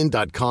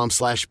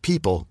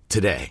linkedin.com/people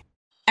today.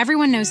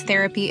 Everyone knows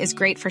therapy is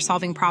great for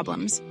solving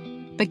problems,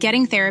 but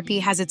getting therapy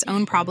has its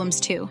own problems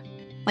too,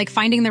 like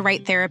finding the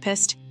right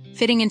therapist,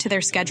 fitting into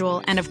their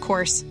schedule, and of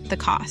course, the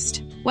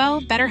cost.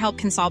 Well, BetterHelp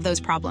can solve those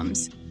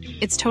problems.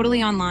 It's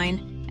totally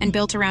online and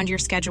built around your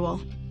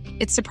schedule.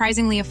 It's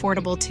surprisingly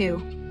affordable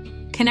too.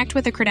 Connect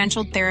with a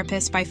credentialed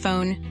therapist by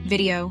phone,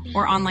 video,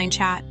 or online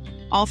chat,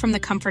 all from the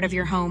comfort of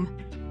your home.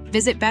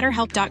 Visit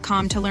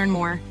BetterHelp.com to learn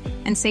more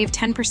and save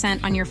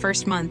 10% on your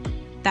first month.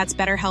 That's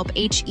BetterHelp,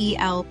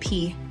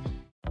 H-E-L-P.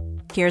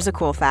 Here's a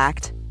cool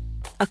fact.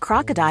 A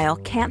crocodile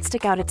can't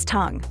stick out its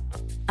tongue.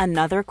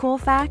 Another cool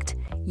fact,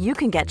 you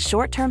can get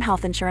short-term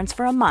health insurance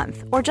for a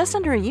month or just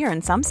under a year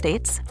in some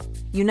states.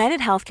 United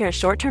Healthcare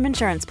short-term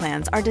insurance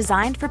plans are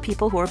designed for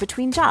people who are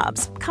between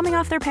jobs, coming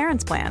off their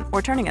parents' plan,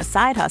 or turning a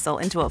side hustle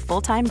into a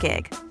full-time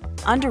gig.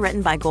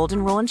 Underwritten by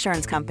Golden Rule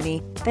Insurance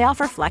Company, they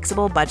offer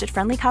flexible,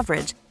 budget-friendly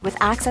coverage with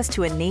access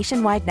to a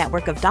nationwide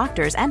network of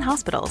doctors and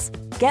hospitals.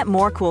 Get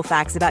more cool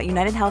facts about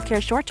United Healthcare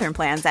short-term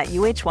plans at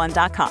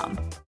uh1.com.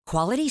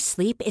 Quality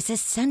sleep is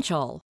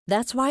essential.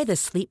 That's why the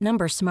Sleep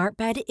Number Smart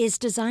Bed is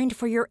designed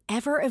for your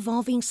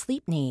ever-evolving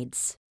sleep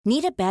needs.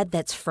 Need a bed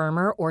that's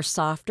firmer or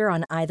softer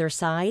on either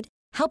side?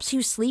 Helps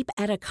you sleep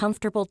at a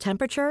comfortable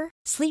temperature?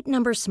 Sleep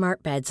Number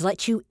Smart Beds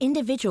let you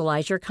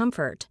individualize your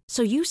comfort,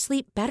 so you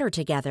sleep better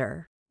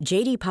together.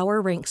 J.D.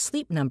 Power ranks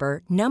Sleep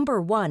Number number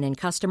 1 in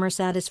customer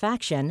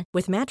satisfaction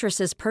with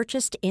mattresses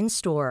purchased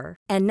in-store.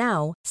 And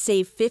now,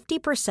 save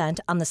 50%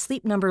 on the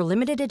Sleep Number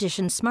Limited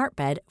Edition Smart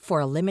Bed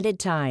for a limited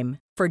time.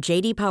 For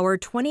J.D. Power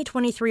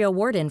 2023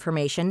 award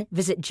information,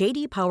 visit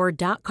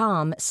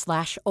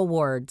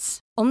jdpower.com/awards.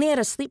 Only at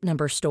a Sleep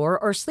Number store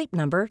or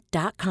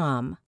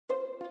sleepnumber.com.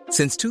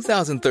 Since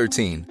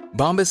 2013,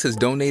 Bombas has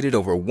donated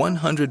over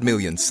 100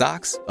 million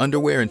socks,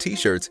 underwear, and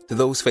T-shirts to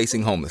those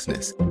facing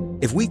homelessness.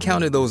 If we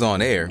counted those on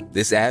air,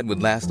 this ad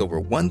would last over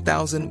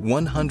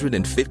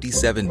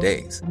 1,157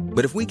 days.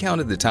 But if we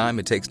counted the time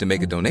it takes to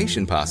make a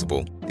donation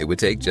possible, it would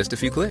take just a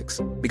few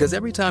clicks. Because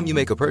every time you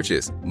make a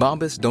purchase,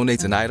 Bombas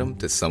donates an item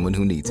to someone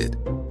who needs it.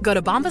 Go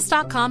to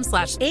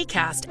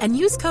bombas.com/ACAST and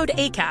use code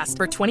ACAST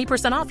for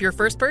 20% off your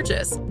first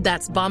purchase.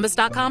 That's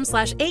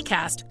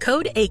bombas.com/ACAST,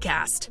 code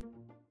ACAST.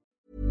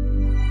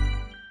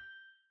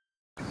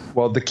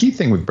 Well, the key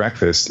thing with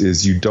breakfast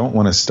is you don't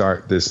want to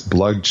start this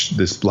blood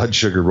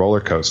sugar roller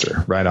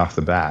coaster right off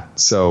the bat.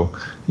 So,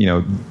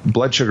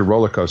 blood sugar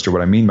roller coaster,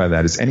 what I mean by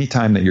that is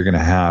anytime that you're going to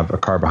have a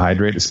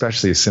carbohydrate,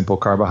 especially a simple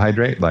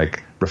carbohydrate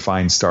like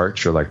refined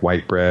starch or like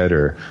white bread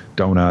or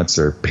donuts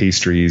or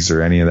pastries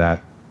or any of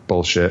that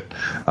bullshit,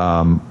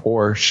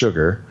 or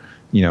sugar,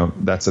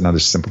 that's another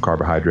simple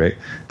carbohydrate.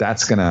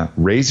 That's going to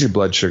raise your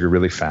blood sugar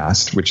really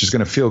fast, which is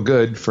going to feel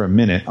good for a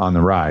minute on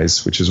the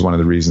rise, which is one of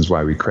the reasons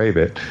why we crave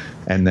it.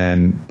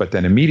 But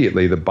then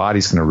immediately the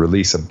body's going to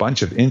release a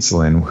bunch of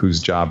insulin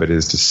whose job it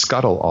is to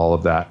scuttle all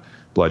of that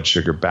blood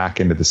sugar back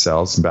into the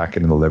cells and back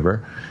into the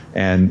liver.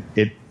 And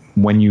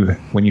when you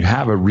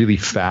have a really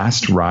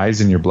fast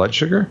rise in your blood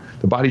sugar,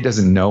 the body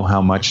doesn't know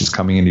how much is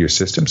coming into your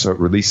system, so it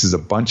releases a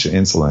bunch of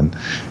insulin.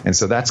 And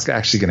so that's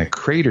actually going to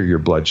crater your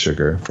blood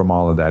sugar from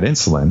all of that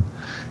insulin.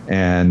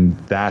 And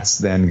that's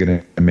then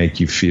going to make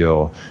you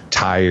feel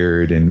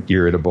tired and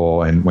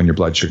irritable and when your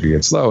blood sugar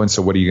gets low. And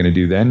so what are you going to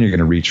do then? You're going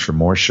to reach for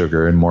more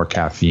sugar and more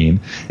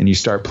caffeine. And you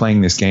start playing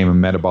this game of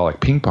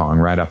metabolic ping pong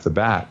right off the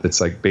bat. It's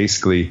like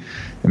basically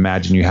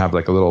imagine you have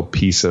like a little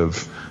piece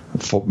of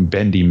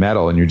bendy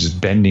metal and you're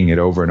just bending it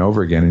over and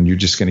over again, and you're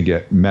just going to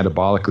get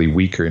metabolically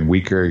weaker and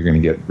weaker. You're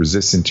going to get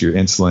resistant to your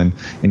insulin,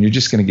 and you're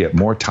just going to get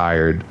more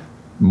tired,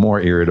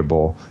 more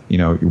irritable.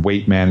 Your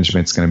weight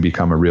management's going to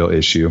become a real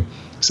issue.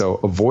 So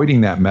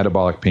avoiding that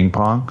metabolic ping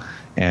pong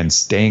and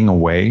staying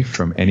away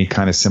from any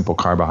kind of simple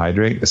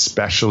carbohydrate,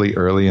 especially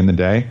early in the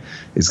day,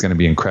 is going to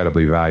be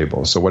incredibly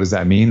valuable. So what does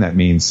that mean? That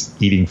means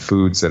eating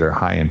foods that are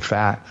high in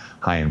fat,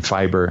 high in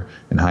fiber,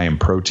 and high in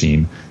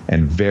protein,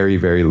 and very,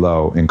 very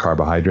low in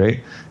carbohydrate.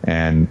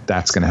 And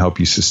that's going to help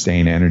you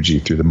sustain energy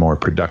through the more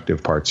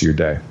productive parts of your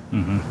day.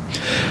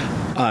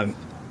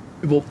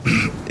 Well,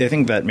 I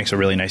think that makes a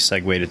really nice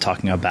segue to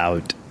talking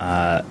about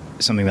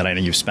something that I know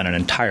you've spent an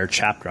entire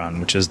chapter on,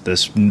 which is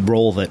this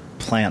role that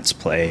plants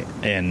play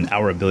in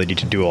our ability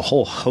to do a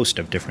whole host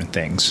of different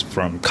things,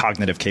 from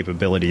cognitive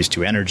capabilities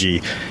to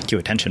energy to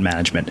attention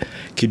management.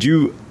 Could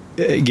you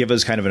give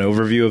us kind of an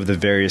overview of the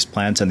various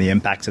plants and the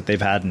impacts that they've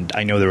had? And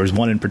I know there was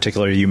one in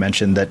particular you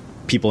mentioned that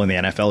people in the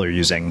NFL are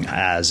using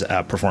as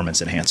a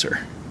performance enhancer.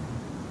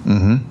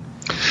 Mm-hmm.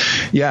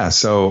 Yeah,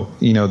 so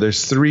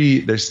there's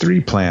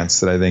three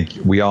plants that I think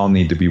we all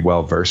need to be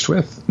well versed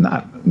with.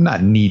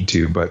 Not need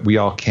to, but we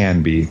all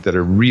can be, that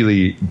are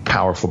really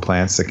powerful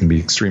plants that can be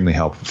extremely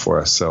helpful for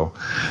us. So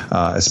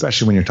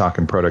especially when you're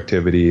talking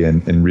productivity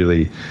and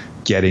really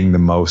getting the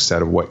most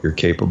out of what you're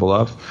capable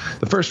of.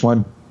 The first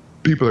one,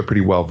 people are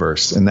pretty well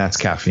versed, and that's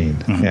caffeine.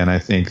 Mm-hmm. And I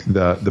think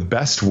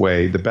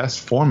the best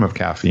form of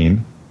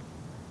caffeine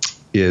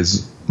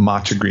is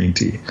matcha green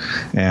tea.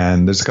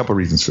 And there's a couple of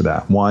reasons for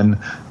that. One,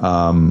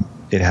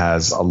 it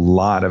has a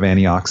lot of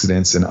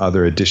antioxidants and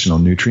other additional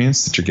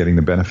nutrients that you're getting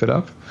the benefit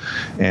of.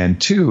 And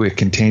two, it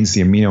contains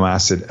the amino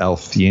acid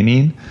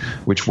L-theanine,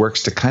 which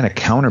works to kind of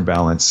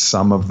counterbalance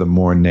some of the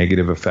more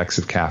negative effects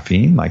of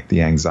caffeine, like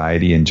the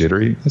anxiety and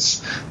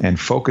jitteriness, and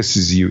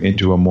focuses you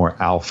into a more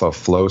alpha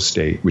flow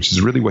state, which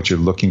is really what you're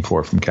looking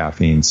for from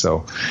caffeine.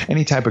 So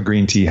any type of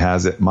green tea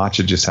has it.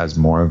 Matcha just has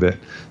more of it.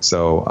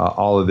 So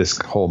all of this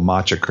whole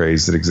matcha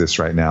craze that exists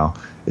right now,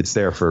 it's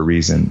there for a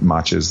reason.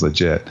 Matcha is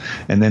legit.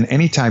 And then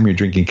anytime you're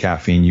drinking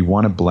caffeine, you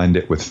want to blend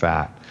it with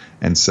fat.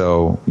 And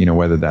so,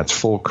 whether that's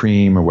full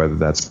cream or whether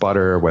that's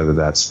butter, or whether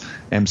that's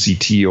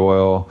MCT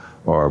oil,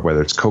 or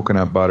whether it's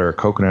coconut butter or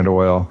coconut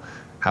oil,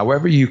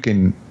 however you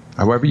can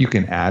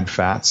add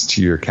fats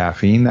to your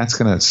caffeine, that's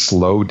going to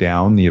slow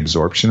down the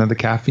absorption of the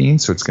caffeine.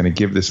 So it's going to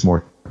give this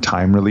more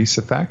time release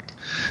effect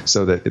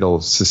so that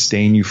it'll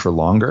sustain you for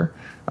longer,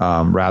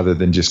 rather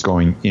than just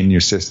going in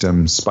your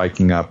system,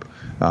 spiking up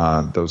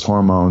those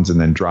hormones and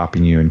then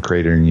dropping you and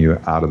cratering you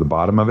out of the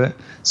bottom of it.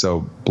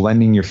 So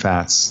blending your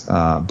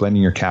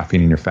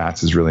caffeine and your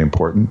fats is really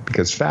important,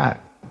 because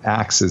fat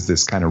acts as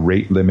this kind of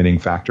rate limiting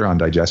factor on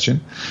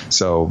digestion.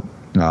 So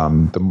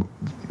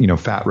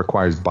fat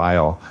requires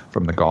bile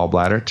from the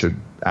gallbladder to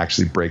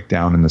actually break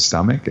down in the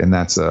stomach, and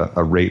that's a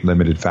rate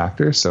limited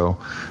factor. So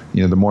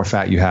the more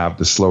fat you have,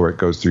 the slower it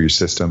goes through your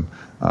system.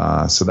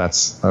 So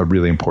that's a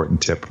really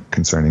important tip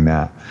concerning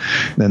that.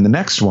 Then the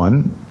next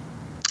one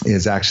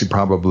is actually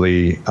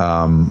probably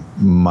one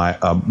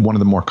of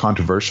the more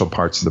controversial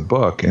parts of the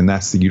book, and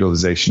that's the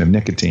utilization of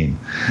nicotine.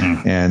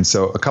 And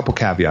so a couple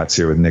caveats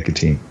here with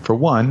nicotine. For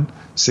one,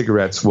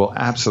 cigarettes will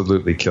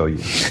absolutely kill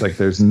you. Like,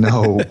 there's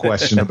no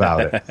question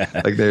about it.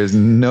 Like, there's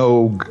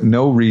no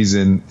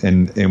reason,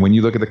 and when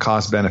you look at the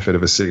cost benefit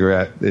of a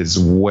cigarette, it's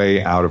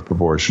way out of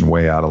proportion,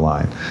 way out of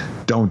line.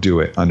 Don't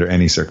do it under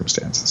any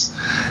circumstances.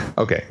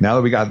 Okay, now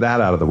that we got that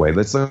out of the way,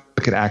 let's look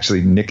at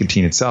actually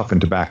nicotine itself and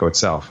tobacco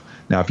itself.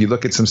 Now, if you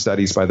look at some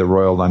studies by the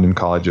Royal London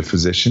College of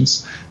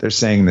Physicians, they're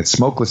saying that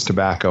smokeless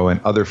tobacco and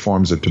other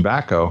forms of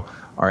tobacco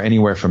are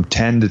anywhere from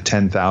 10 to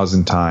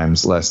 10,000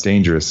 times less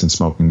dangerous than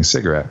smoking a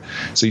cigarette.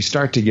 So you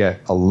start to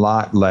get a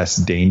lot less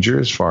danger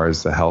as far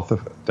as the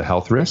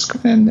health risk.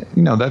 And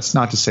that's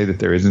not to say that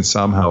there isn't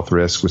some health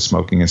risk with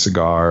smoking a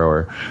cigar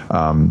or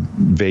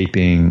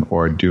vaping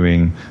or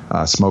doing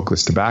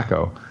smokeless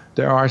tobacco.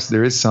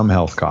 There is some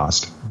health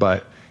cost,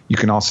 but you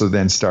can also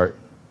then start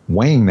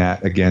weighing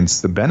that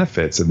against the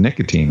benefits of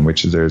nicotine,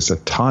 which there's a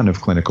ton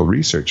of clinical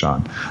research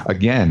on,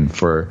 again,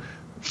 for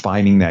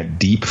finding that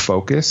deep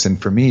focus.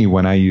 And for me,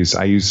 when I use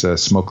a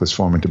smokeless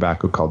form of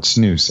tobacco called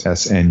snus,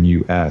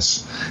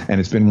 SNUS,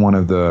 and it's been one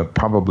of the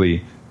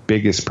probably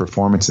biggest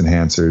performance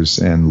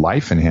enhancers and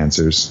life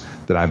enhancers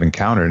that I've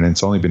encountered. And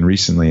it's only been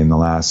recently in the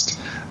last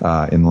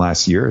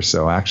year or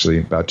so, actually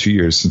about 2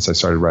 years since I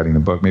started writing the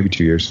book, maybe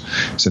 2 years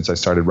since I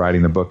started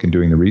writing the book and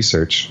doing the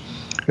research,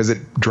 because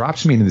it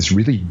drops me into this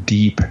really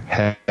deep,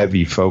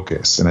 heavy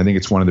focus. And I think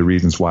it's one of the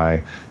reasons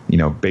why,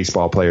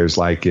 baseball players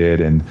like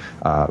it, and,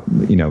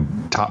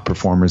 top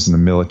performers in the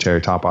military,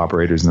 top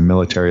operators in the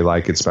military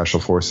like it, special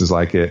forces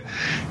like it.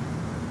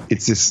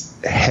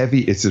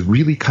 It's a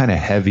really kind of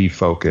heavy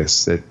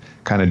focus that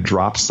kind of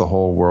drops the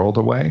whole world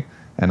away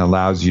and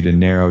allows you to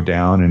narrow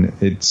down. And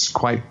it's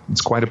quite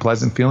a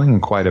pleasant feeling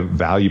and quite a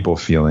valuable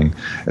feeling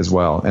as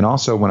well. And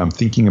also, when I'm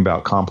thinking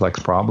about complex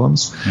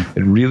problems,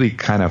 it really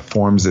kind of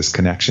forms this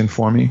connection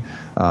for me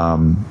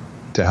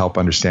to help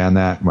understand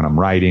that when I'm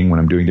writing, when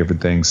I'm doing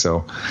different things.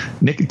 So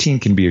nicotine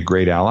can be a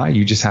great ally.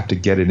 You just have to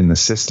get it in the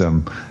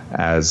system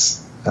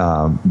as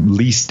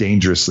least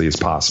dangerously as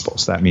possible.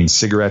 So that means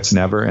cigarettes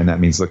never, and that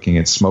means looking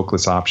at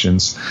smokeless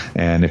options.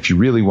 And if you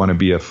really want to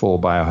be a full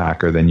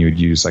biohacker, then you would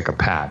use like a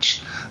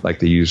patch, like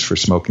they use for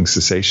smoking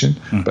cessation,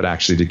 but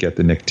actually to get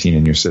the nicotine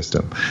in your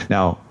system.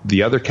 Now,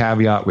 the other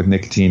caveat with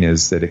nicotine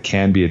is that it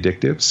can be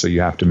addictive, so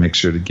you have to make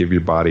sure to give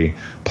your body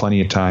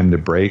plenty of time to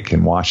break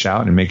and wash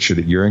out, and make sure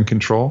that you're in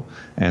control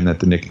and that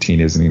the nicotine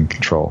isn't in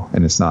control,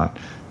 and it's not,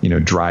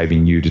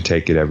 driving you to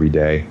take it every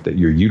day, that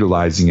you're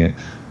utilizing it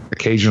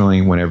occasionally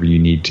whenever you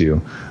need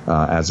to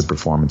as a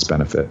performance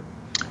benefit.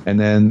 And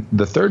then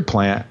the third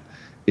plant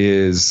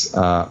is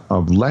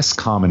a less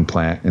common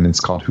plant, and it's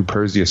called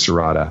Huperzia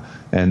serrata.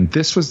 And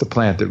this was the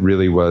plant that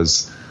really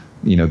was,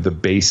 the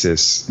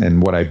basis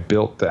and what I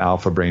built the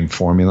Alpha Brain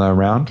formula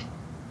around,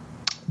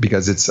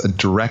 because it's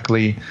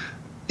directly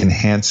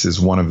enhances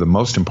one of the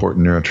most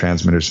important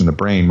neurotransmitters in the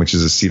brain, which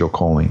is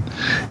acetylcholine.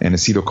 And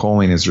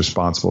acetylcholine is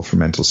responsible for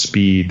mental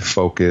speed,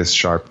 focus,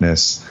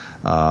 sharpness,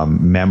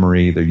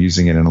 memory. They're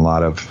using it in a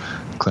lot of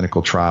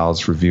clinical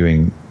trials,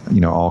 reviewing,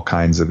 all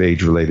kinds of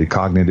age-related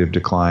cognitive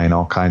decline,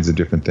 all kinds of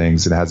different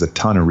things. It has a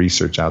ton of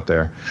research out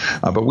there.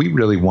 But we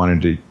really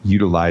wanted to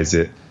utilize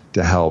it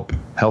to help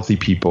healthy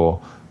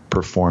people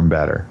perform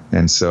better.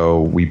 And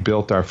so we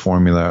built our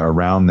formula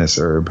around this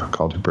herb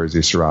called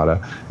Huperzia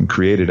serrata and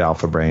created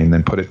Alpha Brain,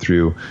 then put it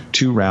through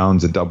 2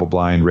 rounds of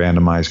double-blind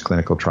randomized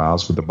clinical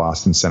trials with the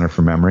Boston Center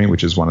for Memory,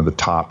 which is one of the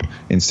top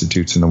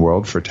institutes in the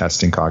world for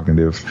testing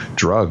cognitive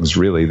drugs.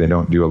 Really, they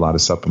don't do a lot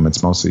of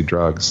supplements, mostly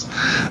drugs.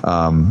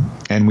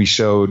 And we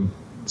showed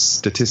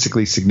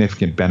statistically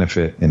significant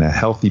benefit in a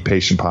healthy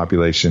patient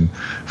population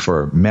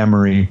for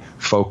memory,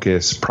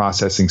 focus,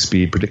 processing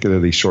speed,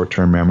 particularly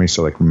short-term memory.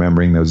 So like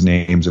remembering those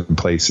names and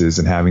places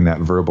and having that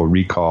verbal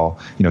recall,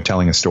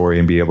 telling a story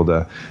and be able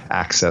to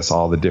access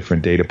all the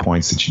different data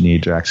points that you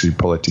need to actually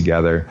pull it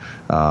together.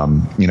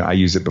 I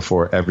use it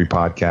before every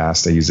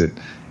podcast. I use it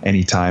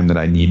anytime that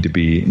I need to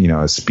be,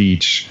 a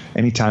speech,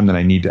 anytime that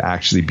I need to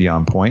actually be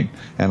on point.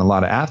 And a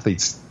lot of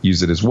athletes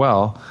use it as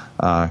well,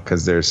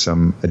 because there's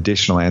some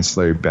additional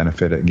ancillary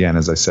benefit, again,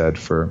 as I said,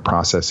 for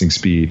processing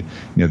speed,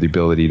 the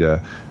ability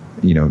to,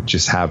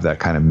 just have that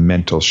kind of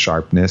mental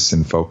sharpness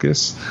and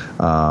focus.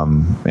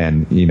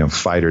 And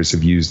fighters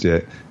have used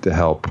it to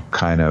help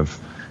kind of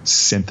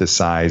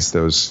synthesize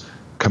those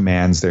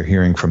commands they're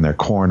hearing from their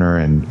corner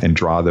and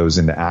draw those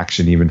into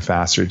action even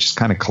faster. It just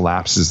kind of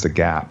collapses the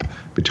gap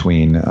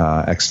between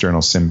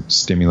external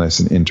stimulus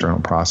and internal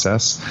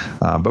process.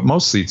 But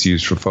mostly it's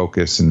used for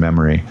focus and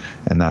memory,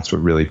 and that's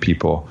what really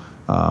people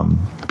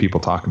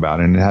talk about.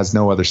 And it has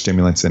no other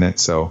stimulants in it,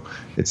 so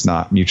it's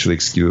not mutually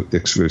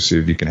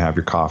exclusive. You can have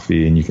your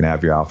coffee and you can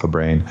have your Alpha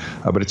Brain,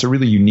 but it's a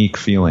really unique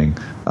feeling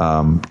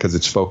because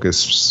it's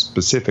focused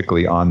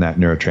specifically on that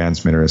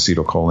neurotransmitter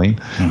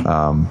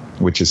acetylcholine,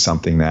 which is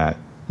something that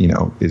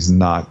is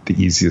not the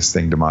easiest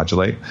thing to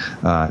modulate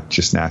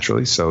just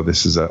naturally. So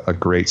this is a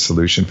great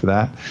solution for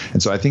that.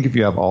 And so I think if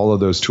you have all of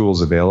those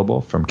tools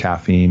available, from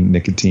caffeine,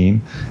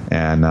 nicotine,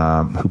 and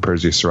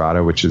Huperzia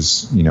serrata, which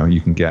is,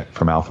 you can get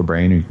from Alpha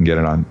Brain, or you can get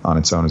it on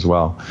its own as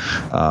well,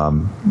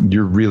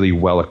 you're really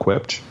well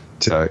equipped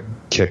to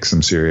kick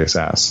some serious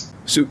ass.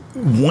 So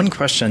one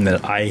question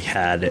that I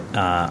had,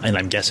 and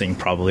I'm guessing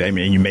probably,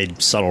 you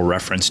made subtle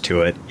reference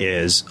to it,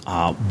 is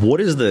what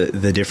is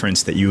the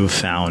difference that you have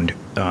found,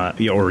 or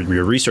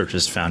your research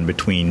has found,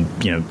 between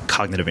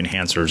cognitive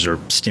enhancers or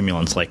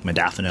stimulants like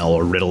modafinil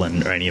or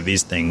Ritalin or any of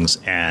these things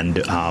and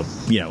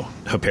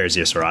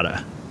Huperzia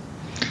serrata?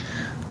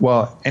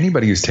 Well,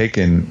 anybody who's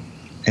taken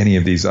any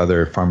of these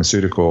other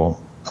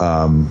pharmaceutical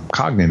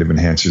cognitive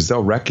enhancers,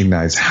 they'll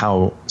recognize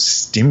how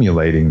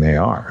stimulating they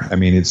are.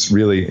 It's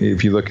really,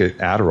 if you look at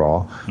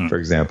Adderall, for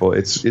example,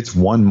 it's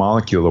one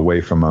molecule away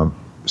from a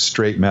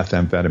straight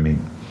methamphetamine.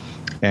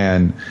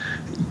 And,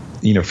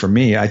 for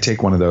me, I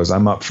take one of those,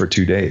 I'm up for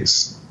 2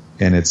 days,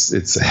 and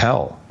it's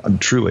hell,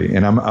 truly.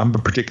 And I'm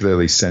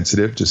particularly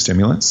sensitive to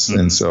stimulants.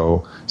 And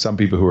so some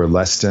people who are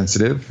less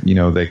sensitive,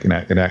 they can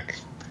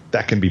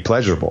that can be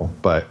pleasurable,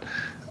 but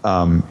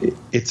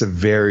it's a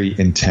very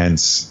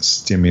intense,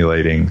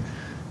 stimulating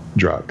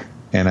drug.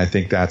 And I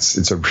think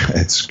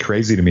it's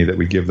crazy to me that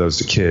we give those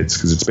to kids,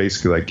 because it's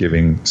basically like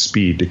giving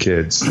speed to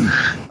kids.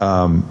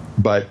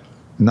 But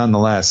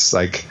nonetheless,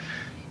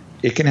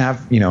 it can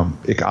have,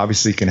 it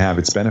obviously can have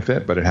its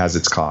benefit, but it has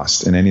its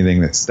cost. And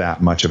anything that's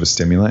that much of a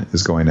stimulant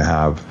is going to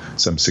have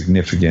some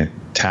significant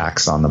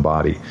tax on the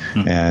body.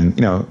 And,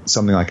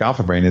 something like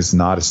Alpha Brain is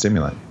not a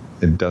stimulant.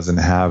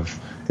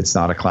 It's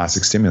not a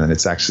classic stimulant.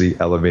 It's actually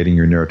elevating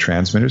your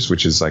neurotransmitters,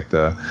 which is like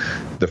the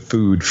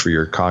food for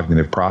your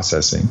cognitive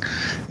processing.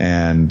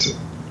 And,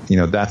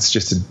 that's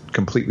just a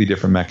completely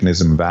different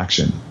mechanism of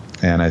action.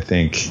 And I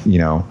think,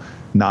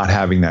 not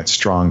having that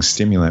strong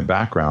stimulant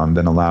background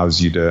then allows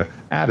you to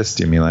add a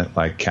stimulant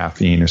like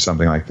caffeine or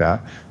something like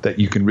that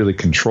you can really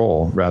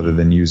control, rather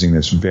than using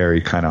this very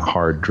kind of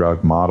hard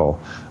drug model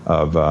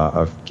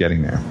of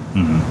getting there.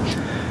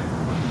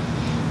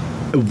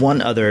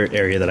 One other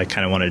area that I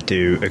kind of wanted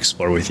to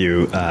explore with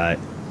you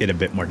in a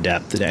bit more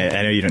depth.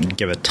 I know you don't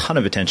give a ton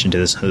of attention to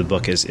this in the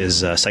book, is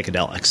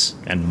psychedelics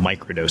and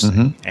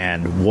microdosing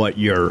and what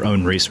your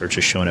own research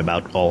has shown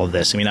about all of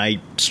this. I mean,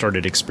 I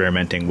started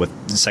experimenting with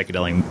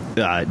psychedelic,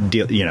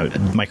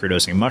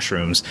 microdosing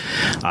mushrooms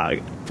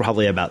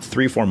probably about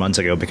 3-4 months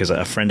ago, because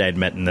a friend I had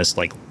met in this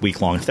like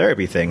week-long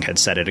therapy thing had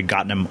said it had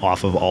gotten him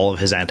off of all of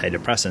his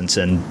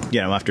antidepressants. And,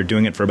 after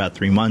doing it for about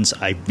 3 months,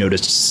 I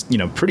noticed,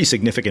 pretty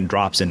significant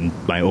drops in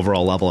my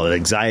overall level of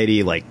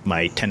anxiety, like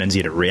my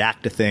tendency to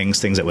react to things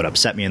that would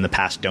upset me in the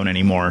past don't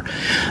anymore.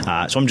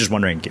 So I'm just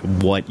wondering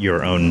what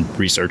your own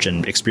research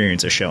and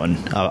experience has shown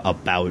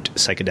about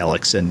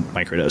psychedelics and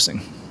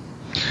microdosing.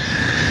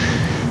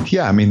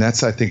 Yeah, I mean,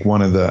 that's, I think,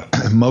 one of the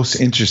most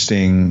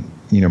interesting,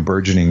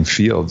 burgeoning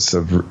fields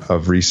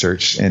of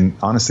research. And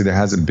honestly, there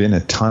hasn't been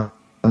a ton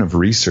of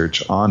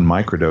research on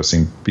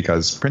microdosing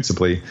because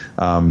principally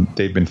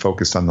they've been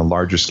focused on the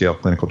larger scale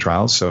clinical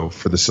trials. So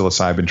for the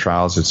psilocybin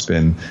trials, it's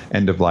been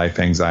end-of-life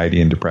anxiety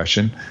and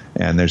depression.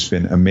 And there's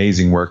been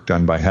amazing work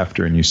done by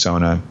Hefter and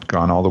Usona,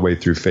 gone all the way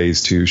through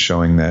phase 2,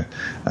 showing that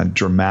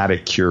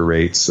dramatic cure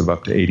rates of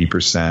up to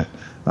 80%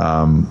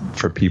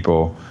 for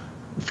people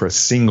for a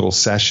single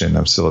session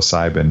of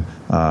psilocybin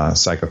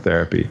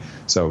psychotherapy.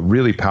 So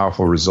really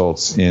powerful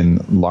results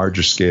in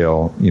larger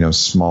scale,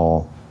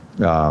 small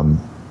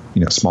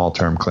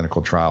term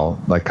clinical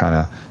trial like kind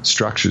of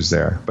structures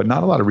there, but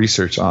not a lot of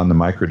research on the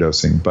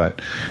microdosing,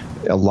 but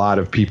a lot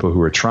of people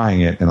who are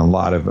trying it and a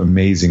lot of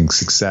amazing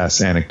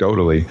success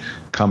anecdotally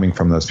coming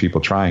from those people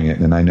trying it.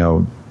 And I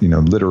know,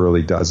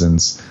 literally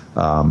dozens,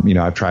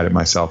 I've tried it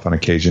myself on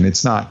occasion.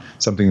 It's not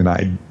something that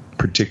I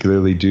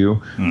particularly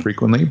do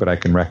frequently, but I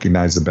can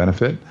recognize the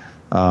benefit.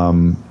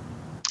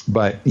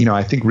 But,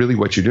 I think really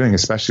what you're doing,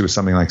 especially with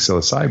something like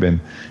psilocybin,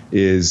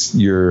 is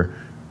you're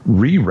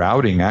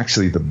rerouting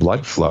actually the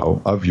blood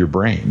flow of your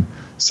brain.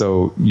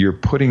 So you're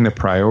putting the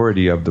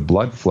priority of the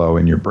blood flow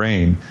in your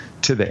brain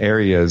to the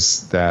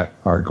areas that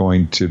are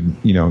going to,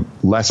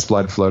 less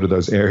blood flow to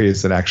those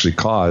areas that actually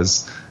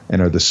cause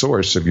and are the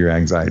source of your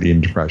anxiety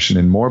and depression,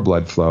 and more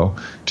blood flow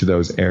to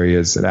those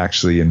areas that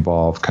actually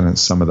involve kind of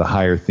some of the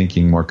higher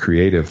thinking, more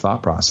creative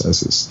thought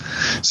processes.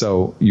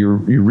 So you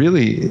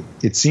really,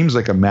 it seems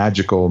like a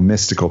magical,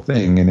 mystical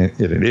thing, and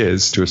it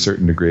is to a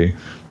certain degree.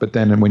 But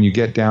then when you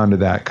get down to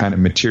that kind of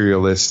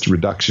materialist,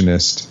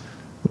 reductionist,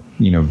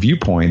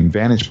 viewpoint,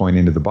 vantage point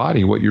into the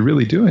body, what you're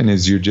really doing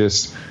is you're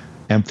just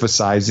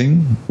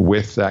emphasizing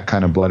with that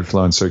kind of blood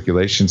flow and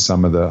circulation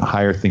some of the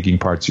higher thinking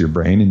parts of your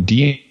brain, and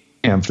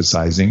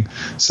de-emphasizing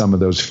some of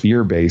those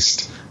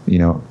fear-based,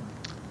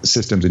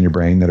 systems in your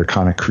brain that are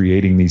kind of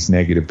creating these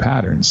negative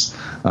patterns.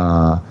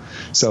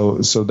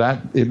 So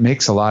that it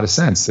makes a lot of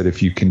sense that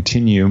if you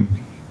continue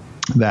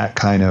that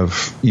kind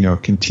of,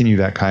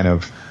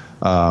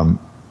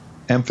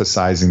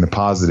 emphasizing the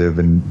positive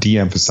and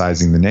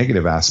de-emphasizing the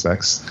negative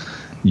aspects,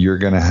 you're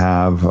going to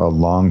have a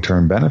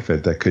long-term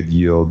benefit that could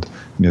yield,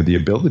 the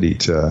ability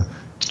to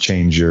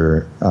change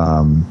your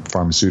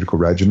pharmaceutical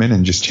regimen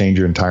and just change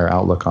your entire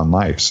outlook on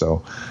life.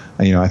 So,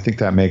 I think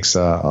that makes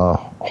a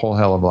whole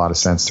hell of a lot of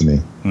sense to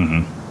me.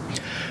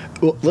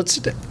 Mm-hmm. Well, let's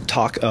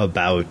talk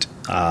about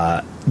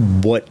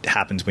what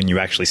happens when you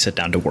actually sit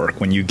down to work,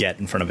 when you get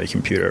in front of a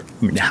computer.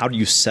 I mean, how do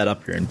you set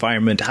up your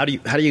environment? How do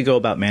you go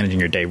about managing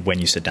your day when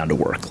you sit down to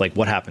work? Like,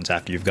 what happens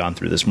after you've gone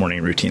through this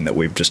morning routine that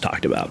we've just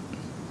talked about?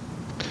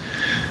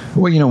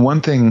 Well,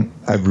 one thing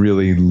I've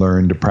really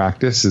learned to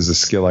practice is a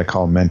skill I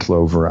call mental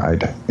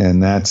override.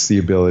 And that's the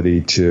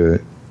ability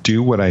to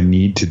do what I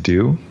need to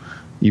do,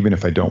 even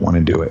if I don't want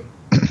to do it.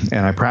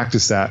 And I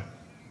practice that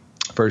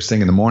first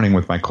thing in the morning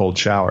with my cold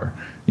shower.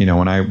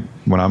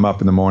 When I'm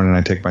up in the morning,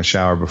 I take my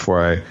shower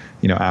before I,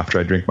 after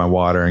I drink my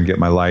water and get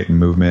my light and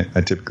movement,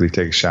 I typically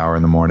take a shower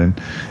in the morning,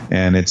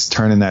 and it's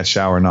turning that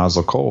shower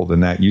nozzle cold.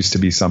 And that used to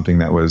be something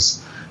that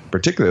was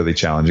particularly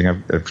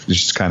challenging. It's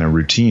just kind of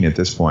routine at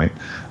this point.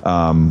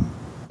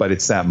 But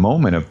it's that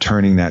moment of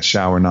turning that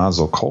shower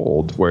nozzle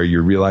cold where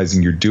you're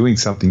realizing you're doing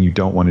something you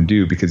don't want to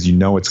do because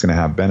it's going to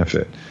have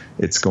benefit.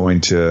 It's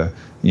going to,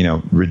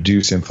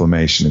 reduce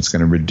inflammation. It's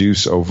going to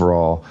reduce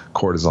overall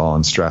cortisol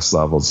and stress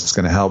levels. It's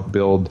going to help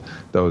build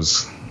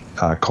those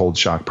cold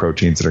shock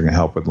proteins that are going to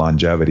help with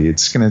longevity.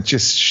 It's going to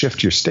just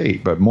shift your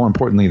state. But more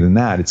importantly than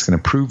that, it's going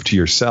to prove to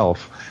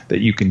yourself that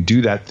you can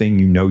do that thing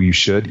you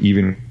should,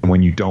 even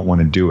when you don't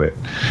want to do it.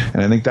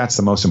 And I think that's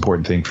the most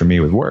important thing for me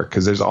with work,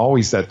 because there's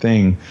always that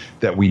thing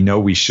that we know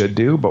we should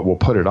do, but we'll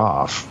put it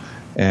off.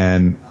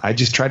 And I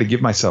just try to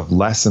give myself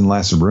less and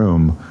less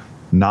room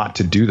not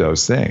to do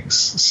those things.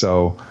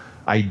 So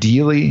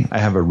ideally, I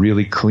have a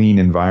really clean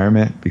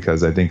environment,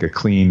 because I think a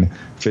clean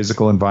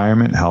physical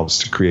environment helps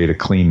to create a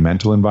clean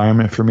mental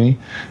environment for me.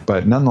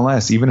 But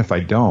nonetheless, even if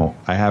I don't,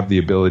 I have the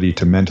ability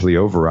to mentally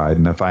override.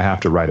 And if I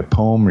have to write a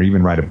poem or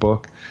even write a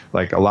book,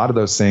 like a lot of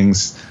those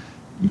things,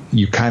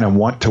 you kind of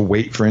want to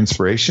wait for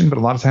inspiration, but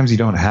a lot of times you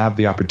don't have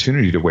the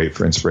opportunity to wait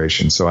for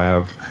inspiration. So I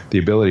have the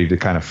ability to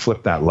kind of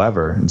flip that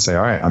lever and say,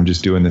 all right, I'm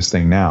just doing this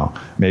thing now.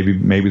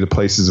 Maybe the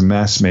place is a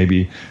mess.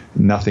 Maybe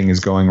nothing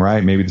is going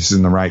right. Maybe this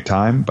isn't the right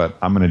time, but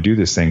I'm going to do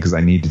this thing because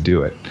I need to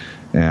do it.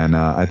 And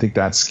I think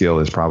that skill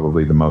is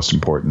probably the most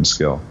important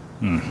skill.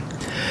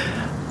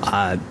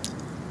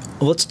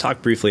 Let's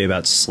talk briefly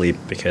about sleep,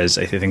 because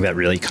I think that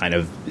really kind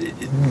of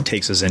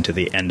takes us into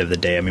the end of the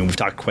day. I mean, we've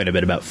talked quite a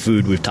bit about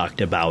food. We've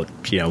talked about,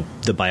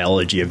 the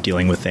biology of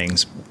dealing with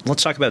things.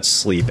 Let's talk about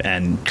sleep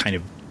and kind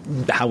of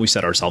how we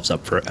set ourselves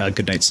up for a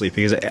good night's sleep.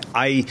 Because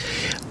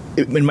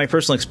in my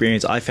personal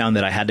experience, I found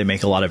that I had to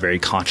make a lot of very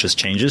conscious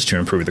changes to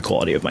improve the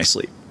quality of my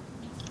sleep.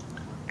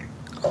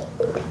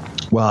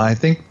 Well, I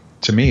think,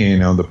 to me,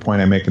 the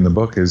point I make in the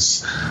book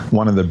is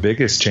one of the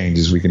biggest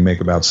changes we can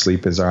make about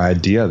sleep is our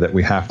idea that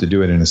we have to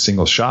do it in a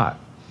single shot.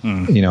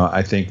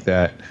 I think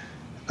that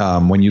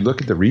when you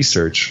look at the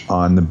research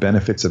on the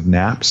benefits of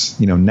naps,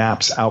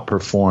 naps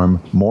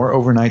outperform more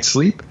overnight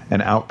sleep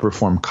and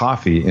outperform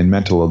coffee in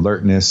mental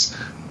alertness,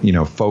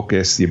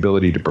 focus, the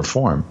ability to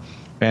perform.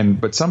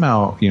 But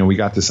somehow, we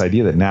got this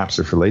idea that naps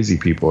are for lazy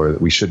people, or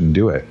that we shouldn't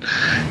do it.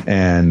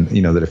 And,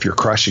 that if you're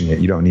crushing it,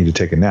 you don't need to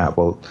take a nap.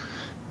 Well,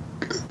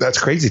 that's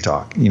crazy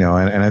talk, and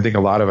I think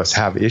a lot of us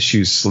have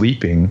issues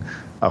sleeping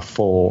a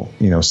full,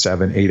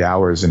 7-8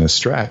 hours in a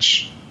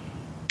stretch.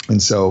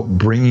 And so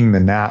bringing the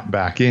nap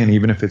back in,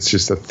 even if it's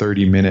just a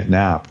 30-minute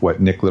nap,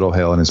 what Nick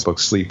Littlehale in his book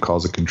Sleep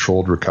calls a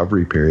controlled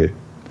recovery period,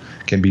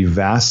 can be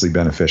vastly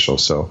beneficial.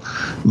 So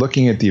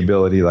looking at the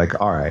ability, like,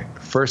 all right,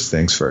 first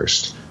things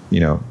first,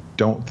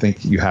 don't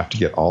think you have to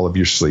get all of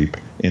your sleep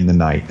in the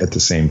night at the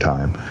same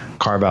time.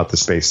 Carve out the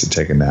space to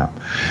take a nap.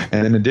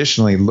 And then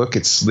additionally, look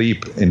at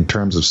sleep in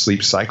terms of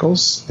sleep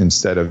cycles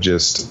instead of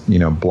just,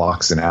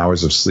 blocks and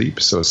hours of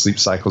sleep. So a sleep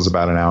cycle is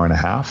about an hour and a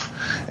half.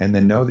 And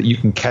then know that you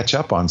can catch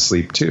up on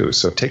sleep too.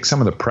 So take some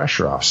of the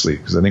pressure off sleep,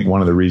 because I think one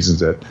of the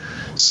reasons that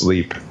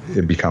sleep,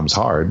 it becomes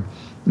hard,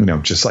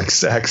 just like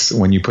sex,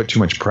 when you put too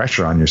much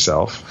pressure on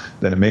yourself,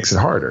 then it makes it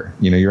harder.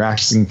 You're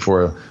asking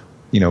for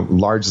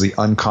largely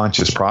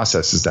unconscious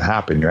processes to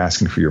happen. You're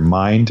asking for your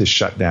mind to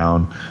shut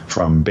down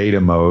from beta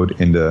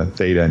mode into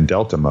theta and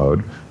delta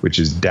mode, which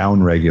is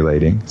down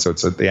regulating. So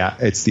it's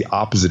the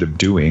opposite of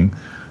doing,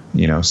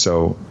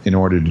 so in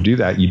order to do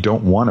that, you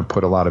don't want to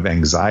put a lot of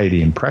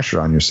anxiety and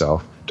pressure on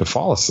yourself to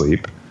fall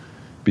asleep,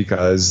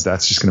 because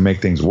that's just going to make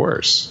things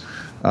worse.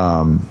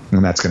 And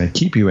that's going to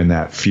keep you in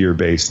that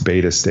fear-based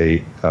beta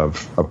state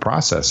of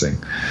processing.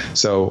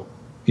 So,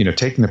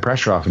 taking the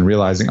pressure off and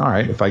realizing, all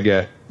right, if I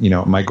get,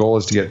 my goal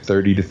is to get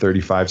 30 to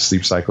 35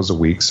 sleep cycles a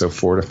week, so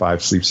 4 to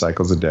 5 sleep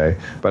cycles a day.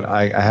 But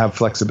I have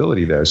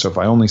flexibility there. So if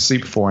I only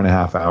sleep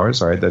 4.5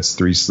 hours, all right, that's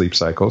 3 sleep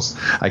cycles.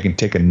 I can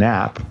take a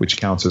nap, which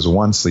counts as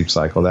 1 sleep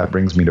cycle. That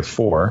brings me to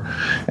 4.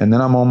 And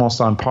then I'm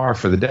almost on par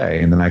for the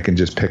day. And then I can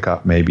just pick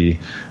up maybe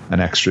an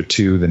extra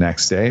 2 the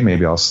next day.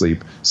 Maybe I'll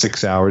sleep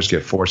 6 hours,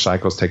 get 4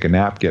 cycles, take a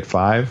nap, get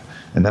 5,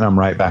 and then I'm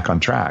right back on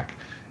track.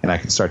 And I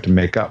can start to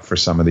make up for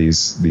some of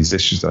these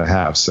issues that I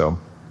have. So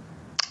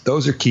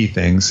those are key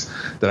things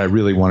that I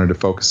really wanted to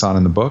focus on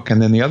in the book.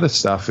 And then the other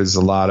stuff is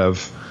a lot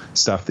of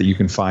stuff that you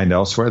can find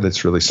elsewhere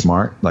that's really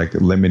smart, like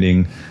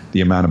limiting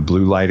the amount of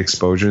blue light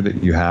exposure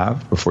that you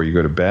have before you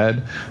go to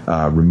bed,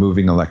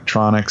 removing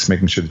electronics,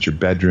 making sure that your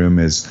bedroom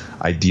is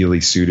ideally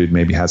suited,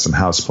 maybe has some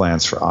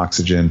houseplants for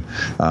oxygen,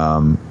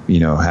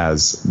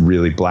 has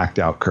really blacked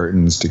out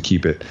curtains to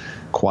keep it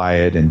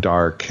quiet and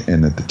dark,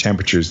 and that the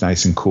temperature is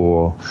nice and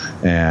cool.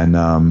 And,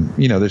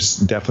 there's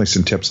definitely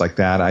some tips like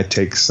that. I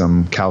take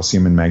some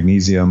calcium and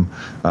magnesium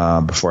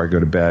before I go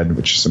to bed,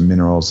 which are some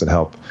minerals that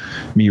help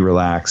me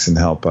relax and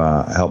help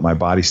my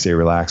body stay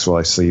relaxed while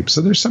I sleep. So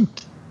there's some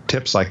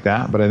tips like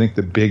that. But I think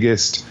the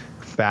biggest,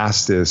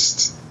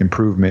 fastest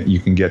improvement you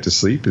can get to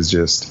sleep is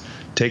just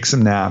take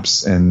some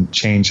naps and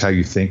change how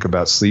you think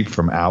about sleep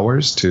from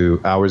hours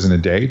in a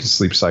day to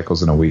sleep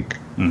cycles in a week.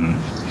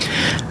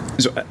 Mm-hmm.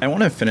 So I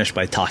want to finish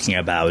by talking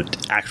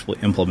about actual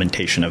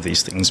implementation of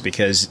these things,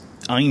 because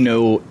I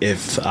know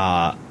if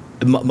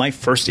my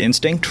first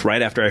instinct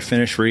right after I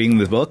finished reading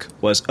the book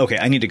was, okay,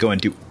 I need to go and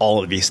do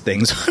all of these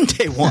things on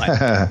day one.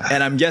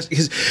 And I'm guessing,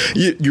 because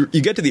you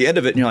get to the end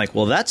of it and you're like,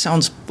 well, that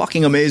sounds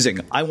fucking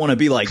amazing. I want to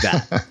be like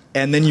that.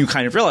 And then you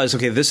kind of realize,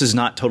 okay, this is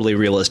not totally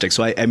realistic.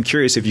 So I'm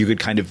curious if you could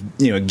kind of,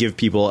 give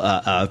people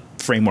a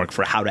framework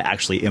for how to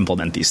actually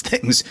implement these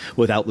things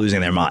without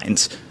losing their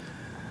minds.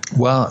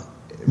 Well,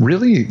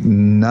 really,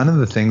 none of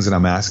the things that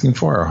I'm asking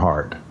for are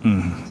hard.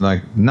 Mm-hmm.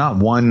 Like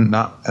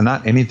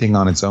not anything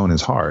on its own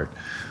is hard.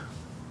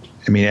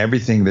 I mean,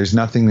 everything, there's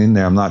nothing in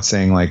there. I'm not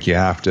saying like you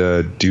have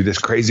to do this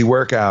crazy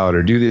workout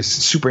or do this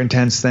super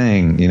intense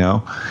thing,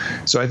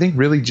 So I think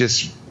really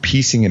just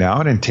piecing it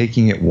out and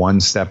taking it one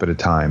step at a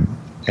time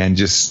and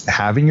just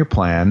having your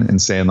plan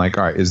and saying like,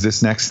 all right, is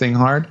this next thing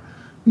hard?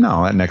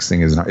 No, that next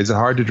thing isn't hard. Is it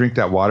hard to drink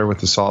that water with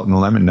the salt and the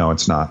lemon? No,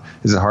 it's not.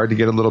 Is it hard to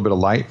get a little bit of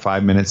light,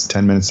 5 minutes,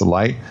 10 minutes of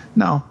light?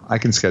 No, I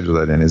can schedule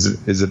that in.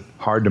 Is it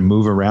hard to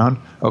move around?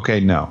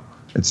 Okay, no,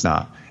 it's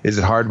not. Is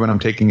it hard when I'm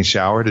taking a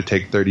shower to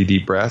take 30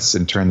 deep breaths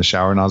and turn the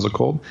shower nozzle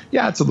cold?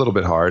 Yeah, it's a little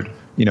bit hard,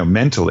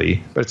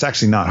 mentally, but it's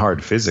actually not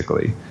hard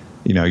physically.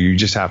 You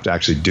just have to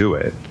actually do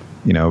it,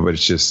 but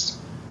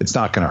it's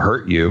not going to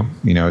hurt you.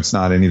 It's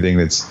not anything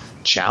that's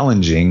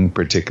challenging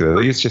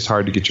particularly. It's just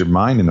hard to get your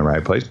mind in the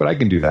right place, but I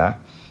can do that.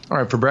 All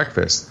right, for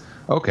breakfast.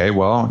 Okay,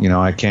 well,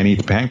 I can't eat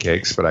the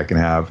pancakes, but I can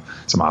have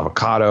some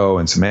avocado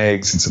and some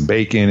eggs and some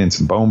bacon and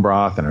some bone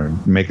broth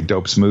and make a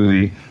dope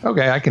smoothie.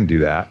 Okay, I can do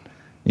that.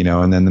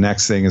 And then the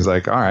next thing is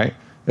like, all right,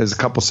 there's a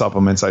couple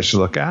supplements I should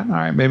look at. All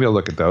right, maybe I'll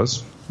look at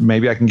those.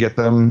 Maybe I can get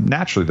them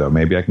naturally, though.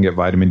 Maybe I can get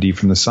vitamin D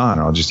from the sun,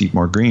 or I'll just eat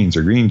more greens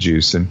or green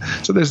juice. And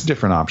so there's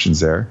different options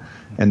there.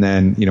 And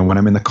then, when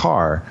I'm in the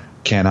car,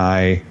 can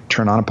I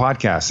turn on a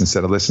podcast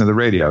instead of listening to the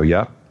radio?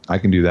 Yep, I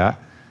can do that.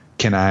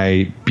 Can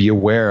I be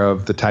aware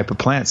of the type of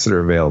plants that are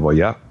available?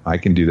 Yep, I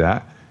can do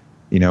that.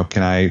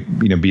 Can I,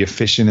 be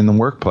efficient in the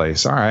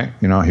workplace? All right,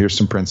 here's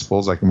some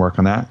principles. I can work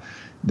on that.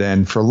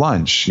 Then for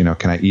lunch,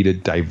 can I eat a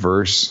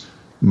diverse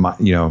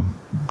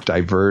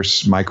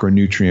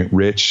micronutrient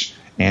rich,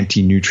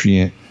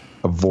 anti-nutrient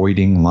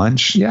avoiding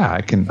lunch? Yeah,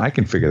 I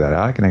can figure that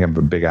out. I can have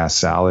a big ass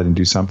salad and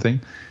do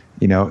something.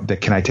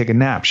 Can I take a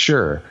nap?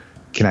 Sure.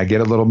 Can I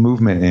get a little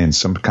movement in,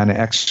 some kind of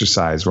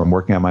exercise where I'm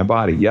working on my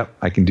body? Yep,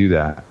 I can do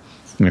that.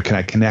 Can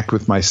I connect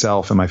with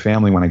myself and my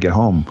family when I get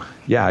home?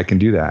 Yeah, I can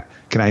do that.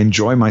 Can I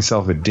enjoy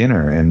myself at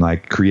dinner and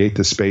create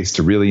the space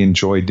to really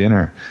enjoy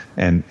dinner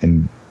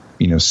and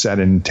set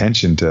an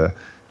intention to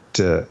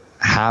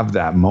have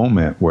that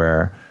moment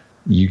where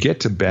you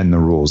get to bend the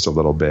rules a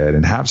little bit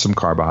and have some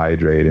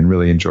carbohydrate and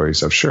really enjoy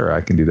yourself? Sure,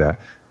 I can do that.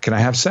 Can I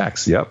have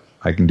sex? Yep,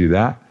 I can do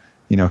that.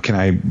 Can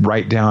I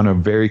write down a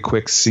very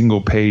quick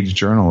single-page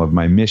journal of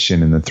my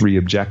mission and the 3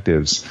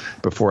 objectives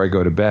before I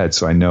go to bed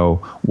so I know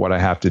what I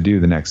have to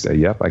do the next day?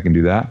 Yep, I can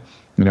do that.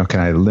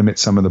 Can I limit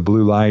some of the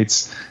blue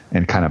lights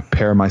and kind of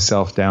pare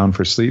myself down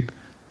for sleep?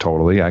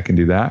 Totally, I can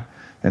do that.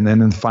 And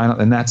then in the final,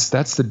 and that's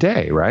the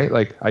day, right?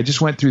 Like I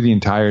just went through the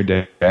entire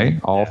day,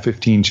 all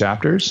 15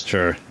 chapters.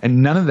 Sure.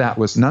 And none of that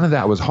was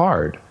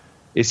hard.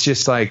 It's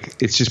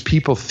just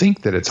people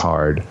think that it's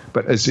hard,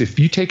 but as if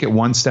you take it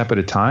one step at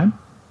a time,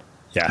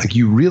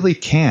 you really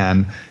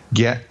can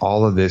get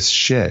all of this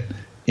shit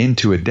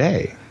into a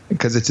day,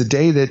 because it's a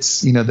day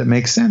that's, that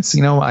makes sense.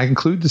 I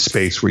include the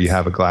space where you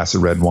have a glass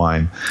of red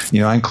wine.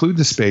 I include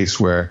the space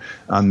where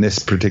on this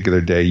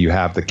particular day you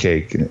have the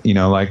cake.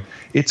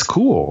 It's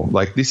cool.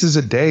 This is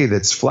a day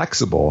that's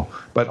flexible,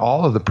 but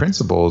all of the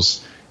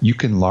principles you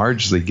can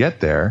largely get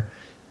there.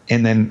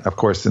 And then, of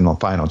course, in the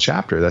final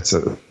chapter, that's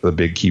a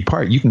big key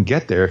part. You can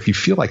get there if you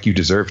feel like you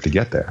deserve to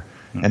get there.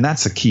 And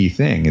that's a key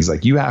thing, is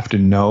you have to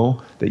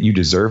know that you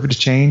deserve to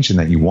change and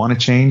that you want to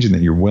change and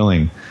that you're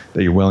willing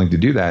to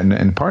do that.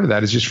 And part of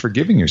that is just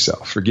forgiving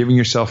yourself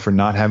for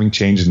not having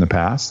changed in the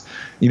past,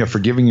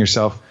 forgiving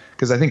yourself.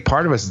 Because I think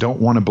part of us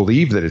don't want to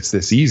believe that it's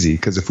this easy,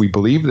 because if we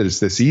believe that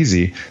it's this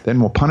easy, then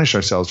we'll punish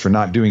ourselves for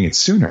not doing it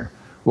sooner.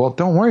 Well,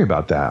 don't worry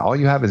about that. All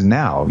you have is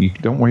now. You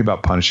don't worry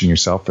about punishing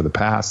yourself for the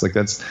past.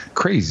 That's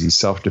crazy,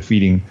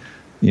 self-defeating,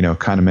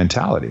 kind of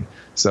mentality.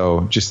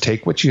 So just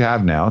take what you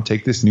have now,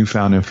 take this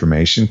newfound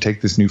information, take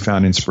this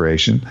newfound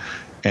inspiration,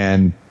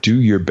 and do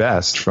your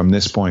best from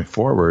this point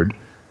forward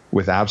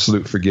with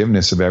absolute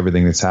forgiveness of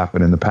everything that's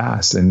happened in the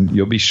past. And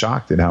you'll be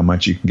shocked at how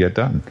much you can get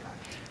done.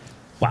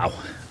 Wow.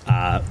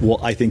 Well,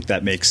 I think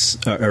that makes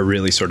a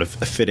really sort of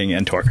fitting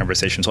end to our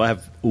conversation. So I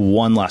have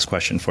one last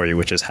question for you,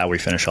 which is how we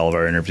finish all of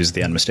our interviews,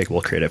 the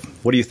Unmistakable Creative.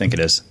 What do you think it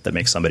is that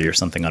makes somebody or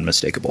something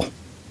unmistakable?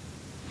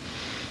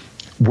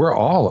 We're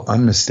all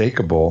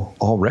unmistakable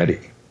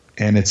already.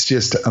 And it's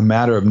just a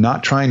matter of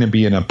not trying to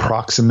be an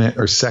approximate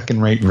or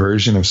second-rate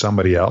version of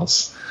somebody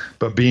else,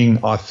 but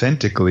being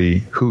authentically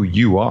who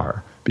you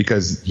are,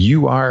 because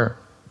you are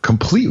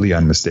completely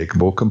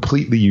unmistakable,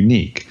 completely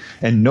unique,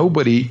 and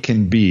nobody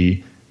can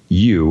be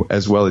you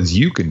as well as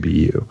you can be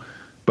you.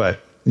 But,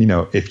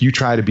 if you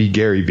try to be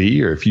Gary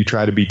Vee or if you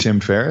try to be Tim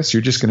Ferriss,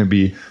 you're just going to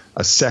be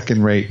a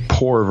second-rate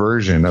poor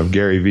version of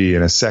Gary Vee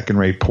and a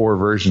second-rate poor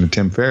version of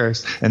Tim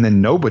Ferriss, and then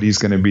nobody's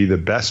going to be the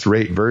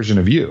best-rate version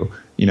of you.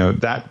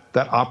 That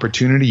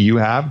opportunity you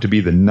have to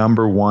be the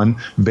number one,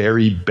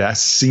 very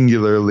best,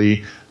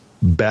 singularly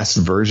best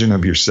version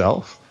of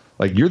yourself,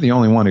 you're the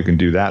only one who can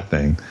do that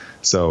thing.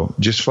 So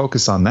just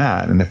focus on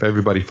that. And if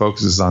everybody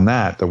focuses on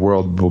that, the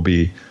world will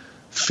be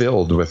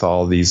filled with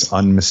all these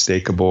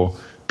unmistakable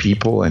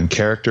people and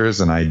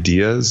characters and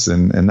ideas.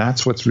 And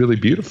that's what's really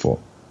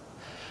beautiful.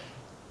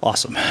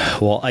 Awesome.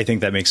 Well, I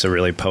think that makes a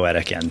really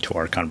poetic end to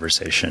our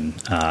conversation.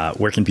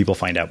 Where can people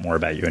find out more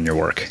about you and your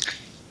work?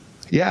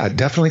 Yeah,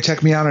 definitely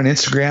check me out on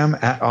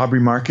Instagram at Aubrey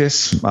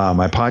Marcus.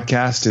 My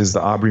podcast is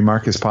the Aubrey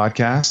Marcus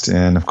Podcast.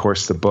 And of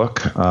course, the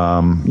book, you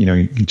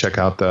can check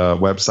out the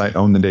website,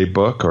 Own the Day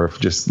Book, or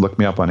just look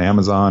me up on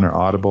Amazon or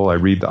Audible. I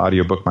read the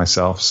audiobook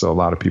myself, so a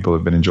lot of people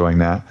have been enjoying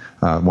that.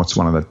 It's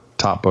one of the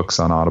top books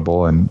on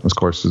Audible, and of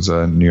course, it's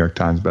a New York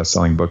Times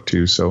bestselling book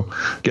too. So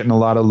getting a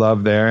lot of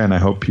love there, and I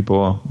hope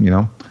people,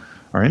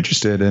 are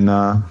interested and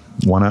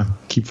want to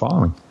keep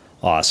following.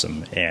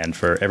 Awesome. And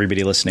for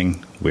everybody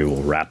listening, we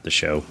will wrap the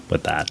show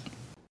with that.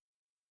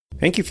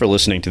 Thank you for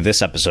listening to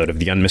this episode of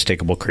the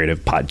Unmistakable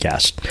Creative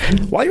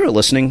Podcast. While you were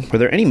listening, were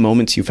there any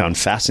moments you found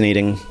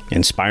fascinating,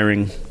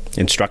 inspiring,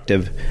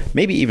 instructive,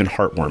 maybe even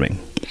heartwarming.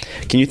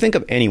 Can you think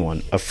of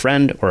anyone, a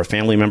friend or a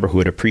family member who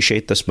would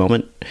appreciate this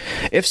moment?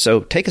 If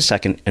so, take a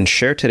second and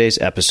share today's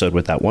episode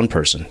with that one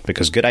person,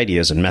 because good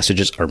ideas and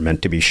messages are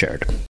meant to be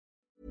shared.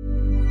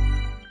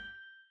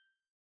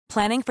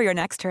 Planning for your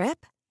next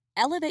trip?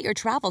 Elevate your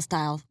travel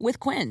style with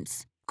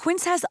Quince.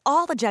 Quince has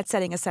all the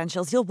jet-setting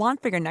essentials you'll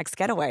want for your next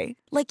getaway,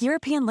 like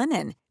European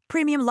linen,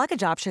 premium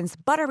luggage options,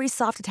 buttery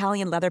soft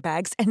Italian leather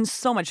bags, and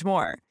so much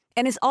more.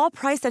 And is all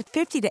priced at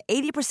 50 to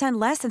 80%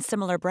 less than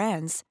similar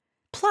brands.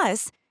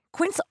 Plus,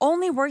 Quince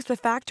only works with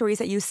factories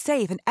that use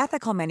safe and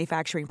ethical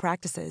manufacturing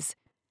practices.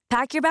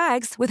 Pack your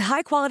bags with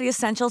high-quality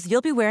essentials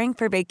you'll be wearing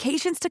for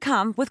vacations to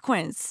come with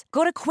Quince.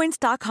 Go to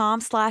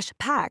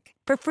quince.com/pack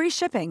for free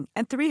shipping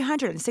and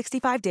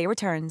 365-day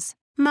returns.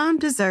 Mom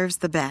deserves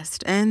the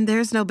best, and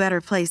there's no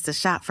better place to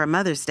shop for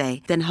Mother's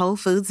Day than Whole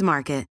Foods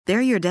Market.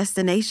 They're your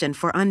destination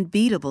for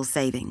unbeatable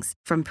savings,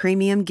 from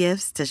premium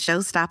gifts to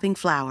show-stopping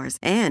flowers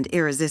and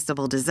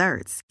irresistible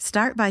desserts.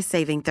 Start by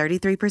saving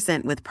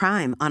 33% with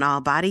Prime on all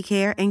body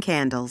care and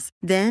candles.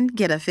 Then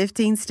get a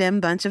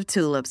 15-stem bunch of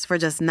tulips for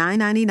just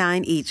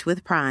 $9.99 each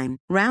with Prime.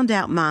 Round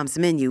out Mom's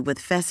menu with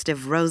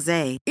festive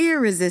rosé,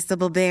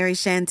 irresistible berry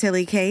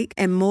chantilly cake,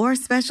 and more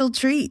special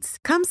treats.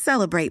 Come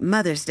celebrate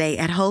Mother's Day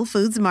at Whole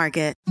Foods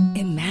Market.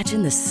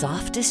 Imagine the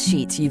softest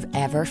sheets you've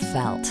ever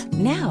felt.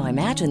 Now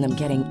imagine them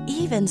getting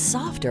even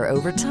softer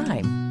over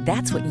time.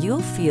 That's what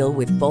you'll feel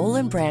with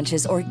Boll &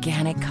 Branch's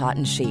organic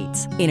cotton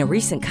sheets. In a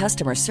recent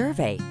customer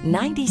survey,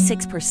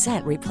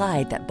 96%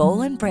 replied that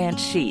Boll & Branch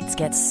sheets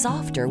get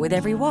softer with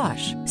every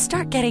wash.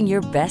 Start getting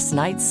your best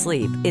night's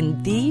sleep in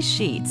these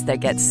sheets that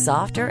get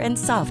softer and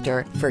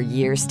softer for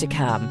years to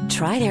come.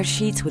 Try their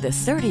sheets with a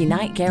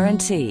 30-night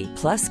guarantee.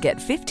 Plus, get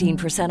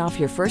 15% off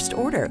your first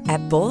order at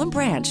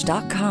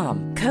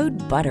bollandbranch.com. Code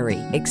BUTTERY.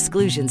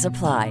 Exclusions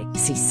apply.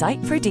 See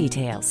site for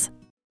details.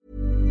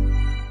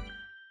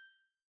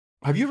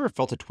 Have you ever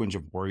felt a twinge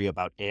of worry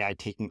about AI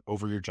taking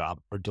over your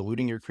job or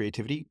diluting your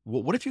creativity?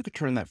 Well, what if you could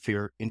turn that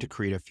fear into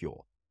creative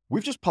fuel?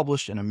 We've just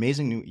published an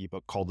amazing new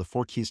ebook called The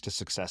 4 Keys to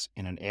Success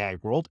in an AI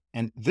World,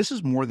 and this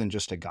is more than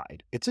just a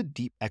guide. It's a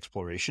deep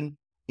exploration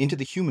into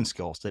the human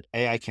skills that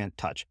AI can't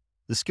touch,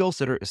 the skills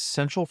that are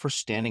essential for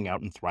standing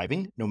out and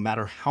thriving, no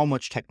matter how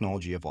much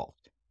technology evolves.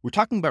 We're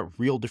talking about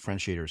real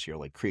differentiators here,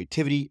 like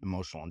creativity,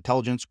 emotional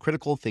intelligence,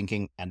 critical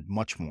thinking, and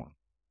much more.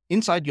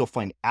 Inside, you'll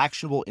find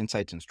actionable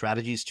insights and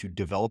strategies to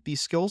develop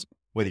these skills,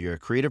 whether you're a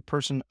creative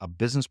person, a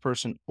business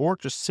person, or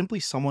just simply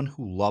someone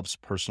who loves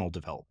personal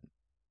development.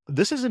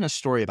 This isn't a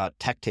story about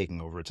tech taking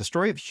over. It's a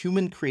story of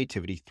human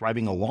creativity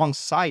thriving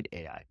alongside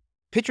AI.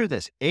 Picture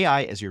this,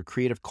 AI as your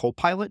creative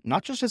co-pilot,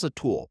 not just as a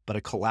tool, but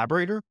a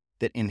collaborator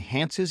that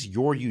enhances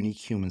your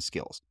unique human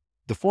skills.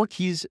 The 4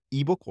 Keys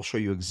ebook will show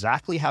you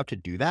exactly how to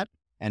do that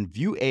and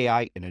view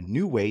AI in a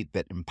new way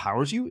that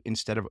empowers you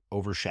instead of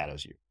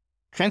overshadows you.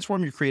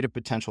 Transform your creative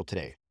potential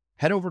today.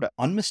 Head over to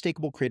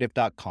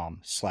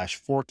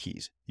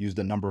unmistakablecreative.com/4keys. Use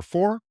the number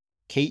 4,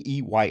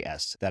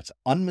 KEYS. That's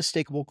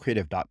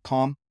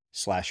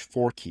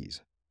unmistakablecreative.com/4keys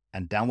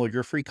and download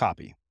your free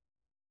copy.